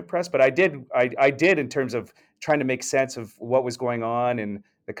negative press, but I did in terms of trying to make sense of what was going on and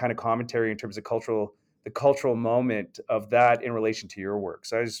the kind of commentary in terms of the cultural moment of that in relation to your work.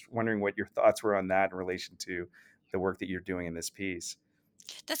 So I was wondering what your thoughts were on that in relation to the work that you're doing in this piece.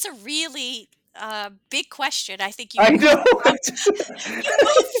 That's a really big question. I think you I moved know. from you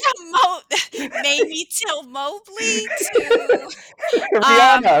moved from Mamie Till Mobley to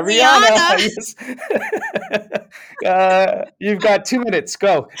Rihanna, Rihanna. yes. You've got 2 minutes.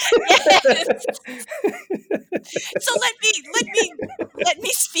 Go. Yes. So let me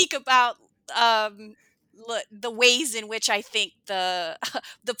speak about um, the ways in which I think the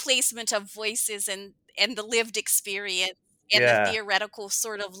the placement of voices and the lived experience and the Yeah. theoretical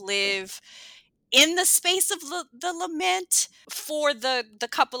sort of live in the space of the lament for the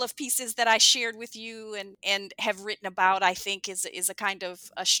couple of pieces that I shared with you and have written about. I think is a kind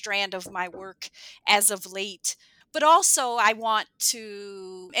of a strand of my work as of late. But also, I want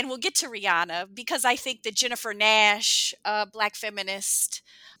to, and we'll get to Rihanna, because I think that Jennifer Nash, Black feminist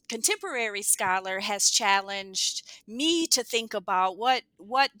contemporary scholar, has challenged me to think about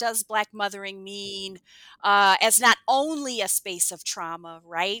what does Black mothering mean, as not only a space of trauma,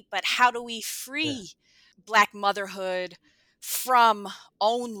 right? But how do we Yeah. free Black motherhood from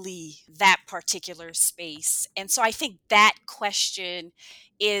only that particular space? And so I think that question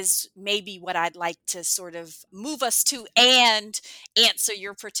is maybe what I'd like to sort of move us to and answer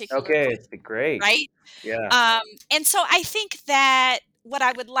your particular Okay. question, It's great. right? Yeah. Um, and so I think that what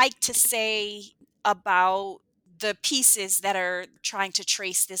I would like to say about the pieces that are trying to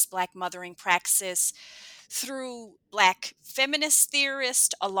trace this Black mothering praxis through Black feminist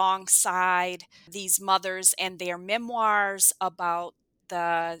theorists alongside these mothers and their memoirs about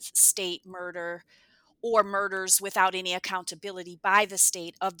the state murder or murders without any accountability by the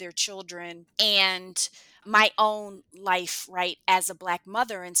state of their children, and my own life, right, as a Black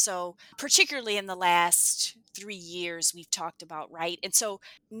mother. And so, particularly in the last 3 years, we've talked about, right? And so,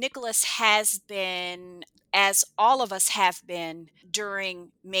 Nicholas has been, as all of us have been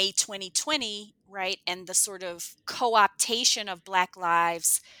during May 2020, right? And the sort of co-optation of Black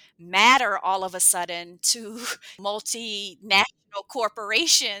Lives Matter all of a sudden to multinational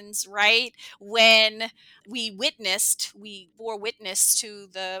corporations, right? When we bore witness to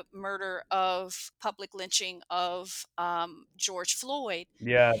the murder of public lynching of George Floyd.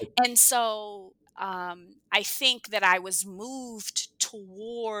 Yeah, And so I think that I was moved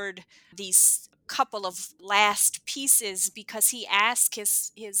toward these couple of last pieces because he asked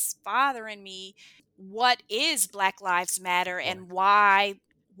his father and me, what is Black Lives Matter boy. and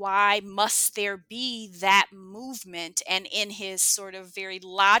why must there be that movement? And in his sort of very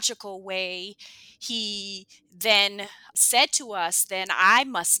logical way, he then said to us, then I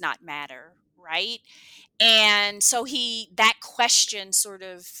must not matter, right? And so that question sort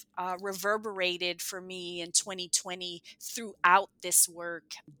of reverberated for me in 2020 throughout this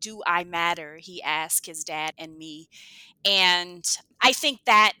work. Do I matter? He asked his dad and me. And I think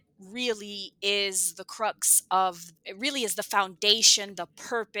that really is the crux of it, really is the foundation, the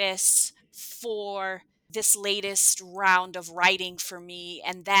purpose for this latest round of writing for me.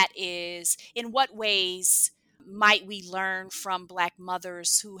 And that is, in what ways might we learn from Black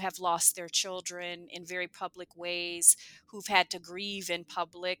mothers who have lost their children in very public ways, who've had to grieve in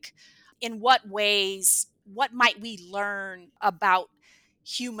public? In what ways, what might we learn about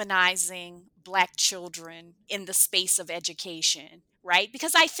humanizing Black children in the space of education, right?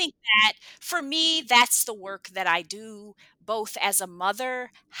 Because I think that for me, that's the work that I do, both as a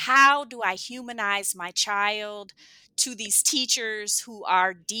mother. How do I humanize my child to these teachers who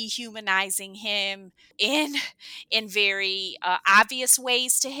are dehumanizing him in very obvious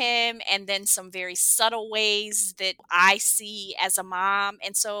ways to him, and then some very subtle ways that I see as a mom?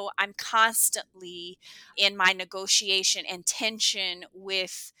 And so I'm constantly in my negotiation and tension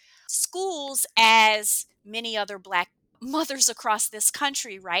with schools, as many other Black mothers across this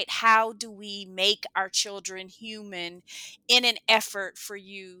country, right? How do we make our children human in an effort for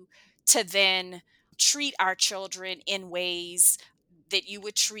you to then treat our children in ways that you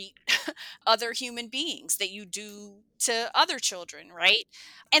would treat other human beings, that you do to other children, right?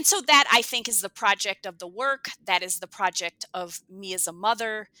 And so that, I think, is the project of the work. That is the project of me as a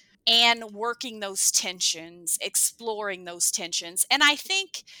mother, and working those tensions, exploring those tensions. And I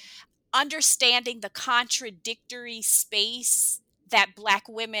think understanding the contradictory space that Black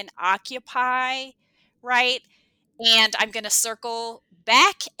women occupy, right? And I'm going to circle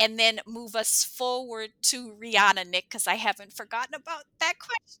back and then move us forward to Rihanna, Nick, because I haven't forgotten about that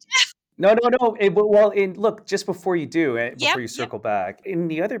question. No, no, no. Well, and look, just before you do, Yep, before you yep, circle back, in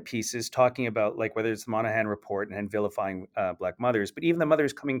the other pieces talking about like whether it's the Monahan report and vilifying Black mothers, but even the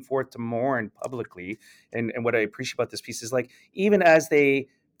mothers coming forth to mourn publicly, and what I appreciate about this piece is like even as they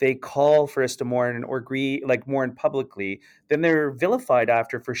call for us to mourn or agree like mourn publicly, then they're vilified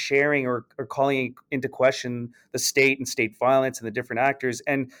after for sharing or calling into question the state and state violence and the different actors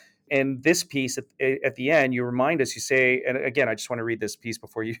and this piece at the end, you remind us. You say, and again, I just want to read this piece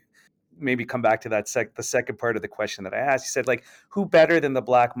before you maybe come back to that the second part of the question that I asked. He said, like, who better than the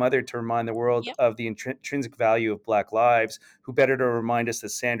Black mother to remind the world yep. of the intrinsic value of Black lives? Who better to remind us that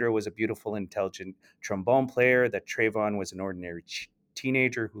Sandra was a beautiful, intelligent trombone player, that Trayvon was an ordinary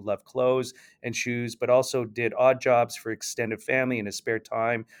teenager who loved clothes and shoes, but also did odd jobs for extended family in his spare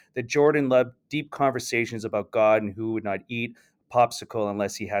time, that Jordan loved deep conversations about God and who would not eat popsicle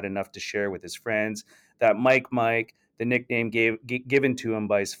unless he had enough to share with his friends, that Mike, the nickname given to him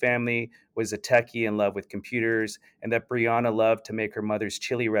by his family, was a techie in love with computers, and that Brianna loved to make her mother's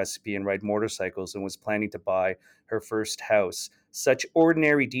chili recipe and ride motorcycles and was planning to buy her first house. Such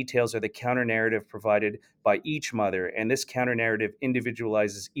ordinary details are the counter narrative provided by each mother, and this counter narrative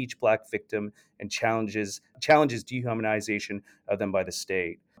individualizes each Black victim and challenges dehumanization of them by the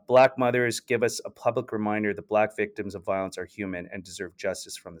state. Black mothers give us a public reminder that Black victims of violence are human and deserve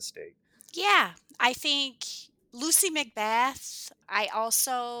justice from the state. Yeah, I think Lucy Macbeth, I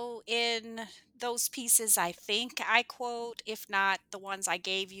also, in those pieces, I think I quote, if not the ones I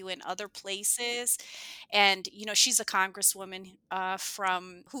gave you in other places. And, she's a congresswoman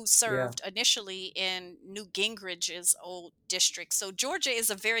from who Yeah. served initially in Newt Gingrich's old district. So Georgia is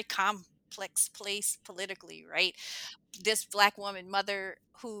a very complex place politically, right? This Black woman mother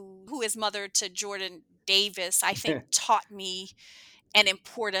who is mother to Jordan Davis, I think taught me an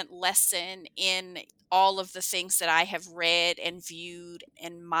important lesson in all of the things that I have read and viewed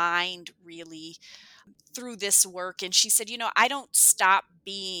and mined really through this work. And she said, I don't stop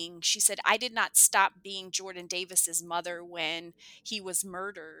being, she said, I did not stop being Jordan Davis's mother when he was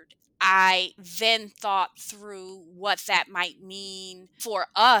murdered. I then thought through what that might mean for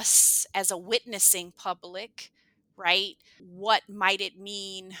us as a witnessing public, right? What might it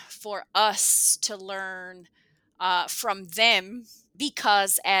mean for us to learn from them?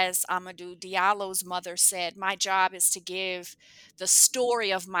 Because, as Amadou Diallo's mother said, my job is to give the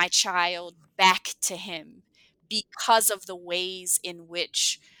story of my child back to him because of the ways in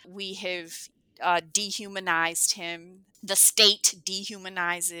which we have dehumanized him. The state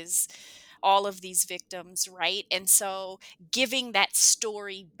dehumanizes all of these victims, right? And so giving that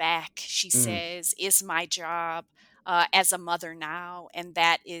story back, she Mm. says, is my job as a mother now. And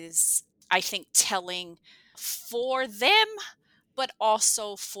that is, I think, telling for them, but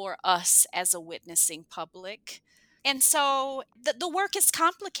also for us as a witnessing public. And so the work is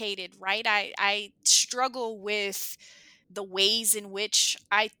complicated, right? I struggle with the ways in which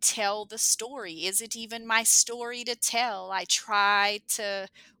I tell the story. Is it even my story to tell? I try to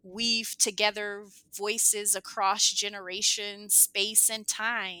weave together voices across generations, space, and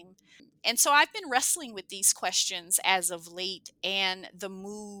time. And so I've been wrestling with these questions as of late and the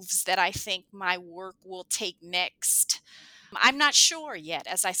moves that I think my work will take next. I'm not sure yet.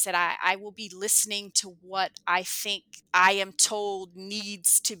 As I said, I will be listening to what I think I am told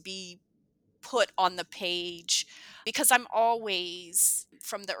needs to be put on the page, because I'm always,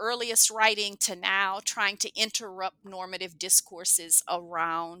 from the earliest writing to now, trying to interrupt normative discourses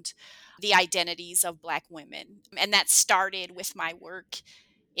around the identities of Black women. And that started with my work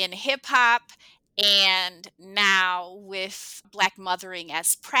in hip hop, and now with Black mothering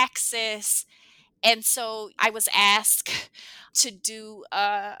as praxis. And so I was asked to do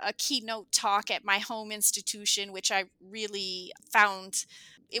a keynote talk at my home institution, which I really found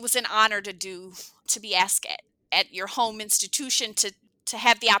it was an honor to do, to be asked at your home institution to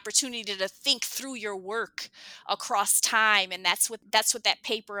have the opportunity to think through your work across time. And that's what that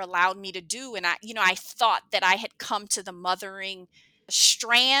paper allowed me to do. And I thought that I had come to the mothering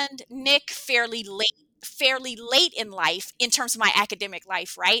strand, Nick, fairly late in life in terms of my academic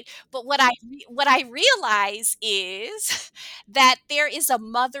life, right? But what I realize is that there is a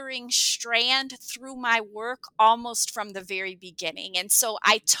mothering strand through my work almost from the very beginning. And so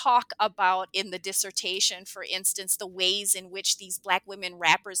I talk about in the dissertation, for instance, the ways in which these Black women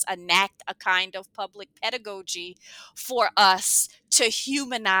rappers enact a kind of public pedagogy for us to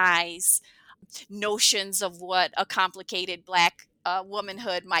humanize notions of what a complicated Black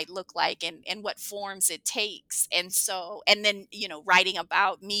womanhood might look like, and what forms it takes. And so, and then, writing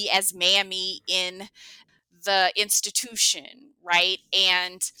about me as Mammy in the institution, right?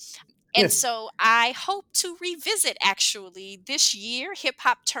 And so I hope to revisit, actually, this year. Hip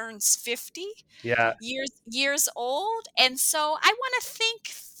hop turns 50 Yeah. years old. And so I want to think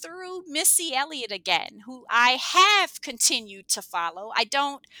through Missy Elliott again, who I have continued to follow. I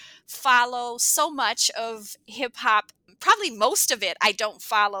don't follow so much of hip hop, probably most of it I don't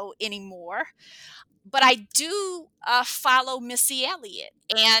follow anymore, but I do follow Missy Elliott.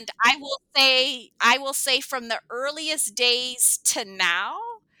 And I will say from the earliest days to now,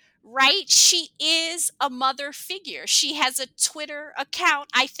 right? She is a mother figure. She has a Twitter account,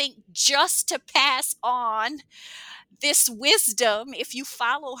 I think, just to pass on this wisdom. If you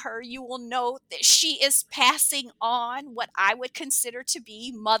follow her, you will know that she is passing on what I would consider to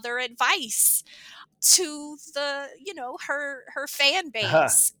be mother advice to her fan Aha.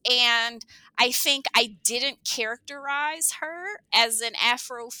 base. And I think I didn't characterize her as an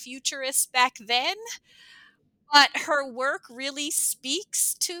Afrofuturist back then, but her work really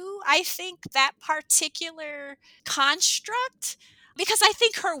speaks to, I think, that particular construct. Because I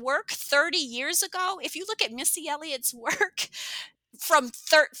think her work 30 years ago, if you look at Missy Elliott's work from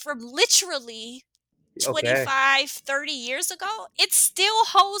literally Okay. 25, 30 years ago, it still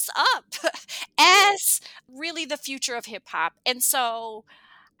holds up as really the future of hip hop. And so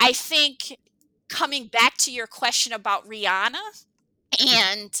I think, coming back to your question about Rihanna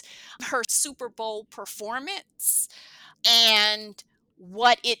and her Super Bowl performance and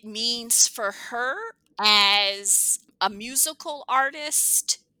what it means for her as a musical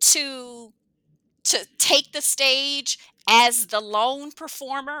artist to take the stage as the lone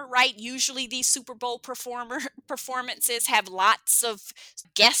performer, right? Usually these Super Bowl performances have lots of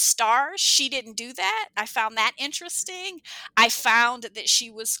guest stars. She didn't do that. I found that interesting. I found that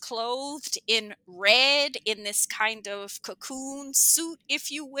she was clothed in red, in this kind of cocoon suit, if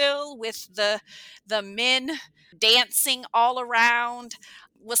you will, with the men dancing all around,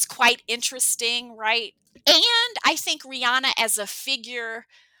 was quite interesting, right? And I think Rihanna as a figure,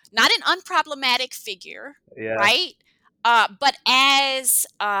 not an unproblematic figure, Yeah. right? But as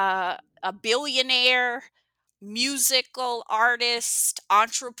a billionaire, musical artist,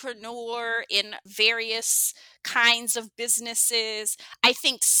 entrepreneur in various kinds of businesses, I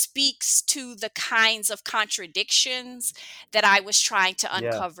think speaks to the kinds of contradictions that I was trying to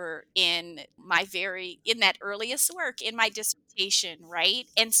Yeah. uncover in that earliest work in my dissertation, right?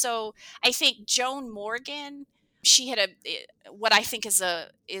 And so I think Joan Morgan, she had what I think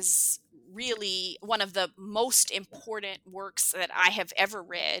is really one of the most important works that I have ever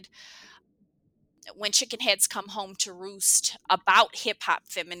read, When Chicken Heads Come Home to Roost, about hip hop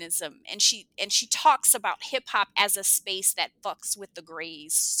feminism, and she talks about hip hop as a space that fucks with the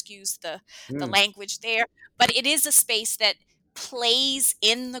grays, excuse the Mm, language there, but it is a space that plays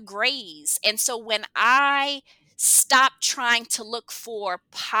in the grays. And so when I stop trying to look for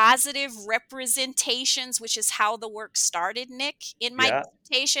positive representations, which is how the work started, Nick, in my yeah.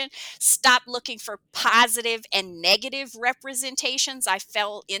 dissertation, stop looking for positive and negative representations. I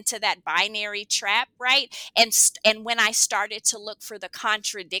fell into that binary trap, right? And when I started to look for the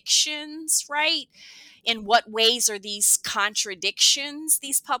contradictions, right? In what ways are these contradictions,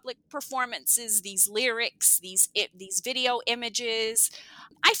 these public performances, these lyrics, these video images?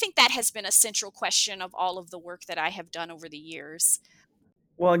 I think that has been a central question of all of the work that I have done over the years.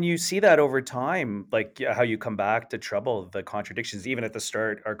 Well, and you see that over time, like how you come back to trouble the contradictions, even at the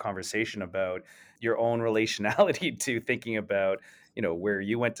start, our conversation about your own relationality to thinking about, where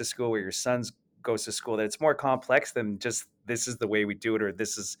you went to school, where your sons goes to school, that it's more complex than just this is the way we do it, or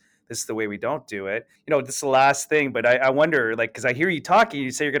this is the way we don't do it. This is the last thing, but I wonder, like, because I hear you talking, you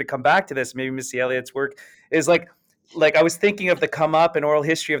say you're going to come back to this. Maybe Missy Elliott's work is like I was thinking of the come up and oral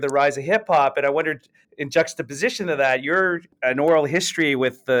history of the rise of hip hop, and I wondered in juxtaposition to that, you're an oral history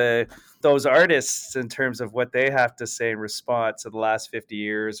with those artists in terms of what they have to say in response to the last 50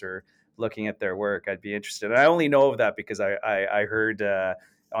 years or looking at their work. I'd be interested. And I only know of that because I heard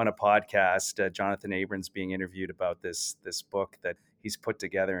on a podcast Jonathan Abrams being interviewed about this book that he's put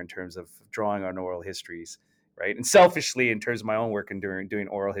together in terms of drawing on oral histories, right? And selfishly, in terms of my own work and doing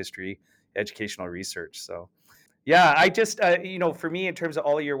oral history educational research. So yeah, I just, for me, in terms of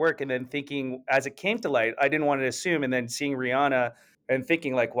all of your work, and then thinking as it came to light, I didn't want to assume, and then seeing Rihanna and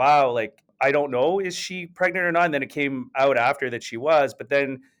thinking like, wow, like I don't know, is she pregnant or not? And then it came out after that she was. But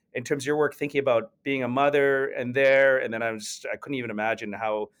then, in terms of your work, thinking about being a mother and then I couldn't even imagine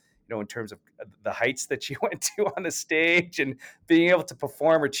how, in terms of the heights that she went to on the stage and being able to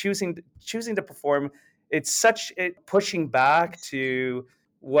perform or choosing to perform. It's such it pushing back to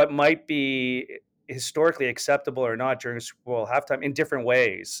what might be historically acceptable or not during a Super Bowl halftime in different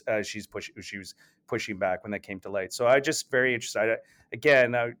ways. She was pushing back when that came to light. So I just very interested.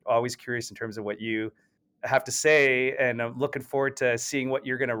 Again, I'm always curious in terms of what you have to say, and I'm looking forward to seeing what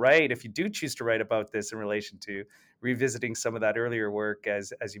you're going to write if you do choose to write about this in relation to revisiting some of that earlier work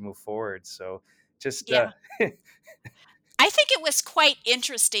as you move forward. So just Yeah. I think it was quite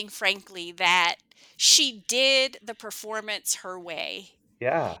interesting, frankly, that she did the performance her way.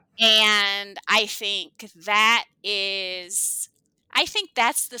 yeah, And I think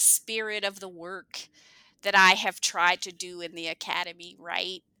that's the spirit of the work that I have tried to do in the academy,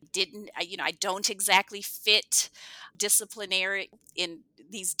 right? I don't exactly fit disciplinary in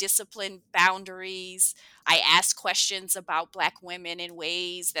these discipline boundaries. I ask questions about Black women in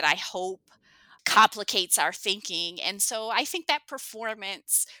ways that I hope complicates our thinking. And so I think that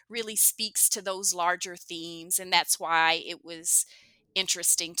performance really speaks to those larger themes. And that's why it was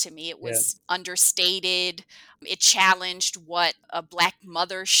interesting to me. It yeah, was understated. It challenged what a Black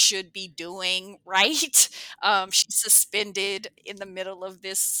mother should be doing, right? She's suspended in the middle of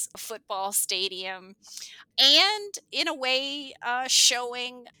this football stadium, and in a way,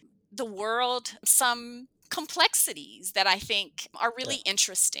 showing the world some complexities that I think are yeah, really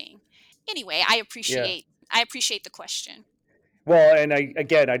interesting. Anyway, yeah. I appreciate the question. Well, and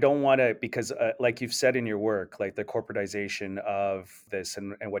I don't want to, because like you've said in your work, like the corporatization of this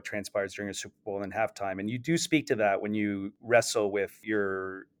and what transpires during a Super Bowl and halftime, and you do speak to that when you wrestle with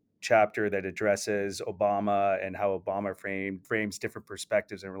your chapter that addresses Obama and how Obama frames different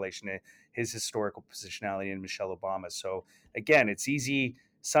perspectives in relation to his historical positionality and Michelle Obama. So again, it's easy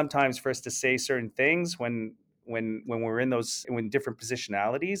sometimes for us to say certain things when we're in those when different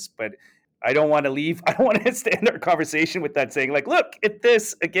positionalities, but I don't want to leave. I don't want to end our conversation with that saying, like, look at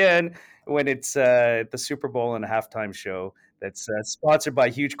this again when it's the Super Bowl and a halftime show that's sponsored by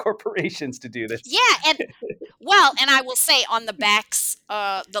huge corporations to do this. Yeah, and well, and I will say, on the backs,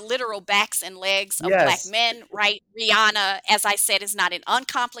 the literal backs and legs of Black Yes. men, right? Rihanna, as I said, is not an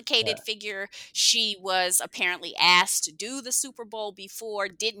uncomplicated Yeah. figure. She was apparently asked to do the Super Bowl before,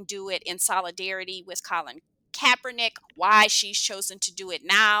 didn't do it in solidarity with Colin Kaepernick, why she's chosen to do it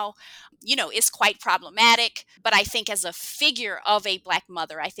now, is quite problematic. But I think as a figure of a Black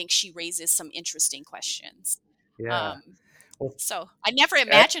mother, I think she raises some interesting questions. Yeah. Um, Well, so I never I,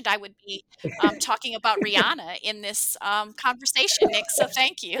 imagined I would be talking about Rihanna in this conversation, Nick. So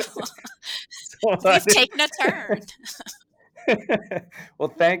thank you. so I We've taken a turn. well,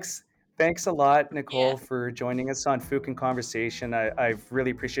 thanks a lot, Yeah. Nichole, for joining us on Fukin Conversation. I've really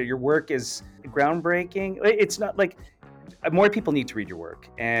appreciate your work is groundbreaking. It's not like more people need to read your work,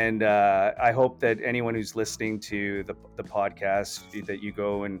 and I hope that anyone who's listening to the podcast that you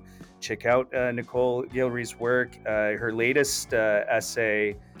go and check out Nichole Guillory's work. Her latest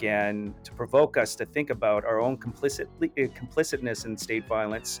essay, again, to provoke us to think about our own complicitness in state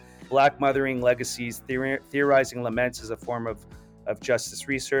violence, Black mothering legacies, theorizing laments as a form of justice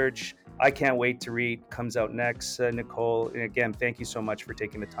research. I can't wait to read. Comes out next, Nichole. And again, thank you so much for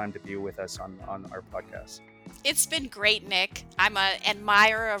taking the time to be with us on our podcast. It's been great, Nick. I'm an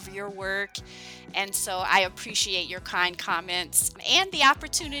admirer of your work, and so I appreciate your kind comments and the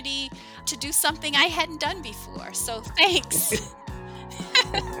opportunity to do something I hadn't done before. So thanks.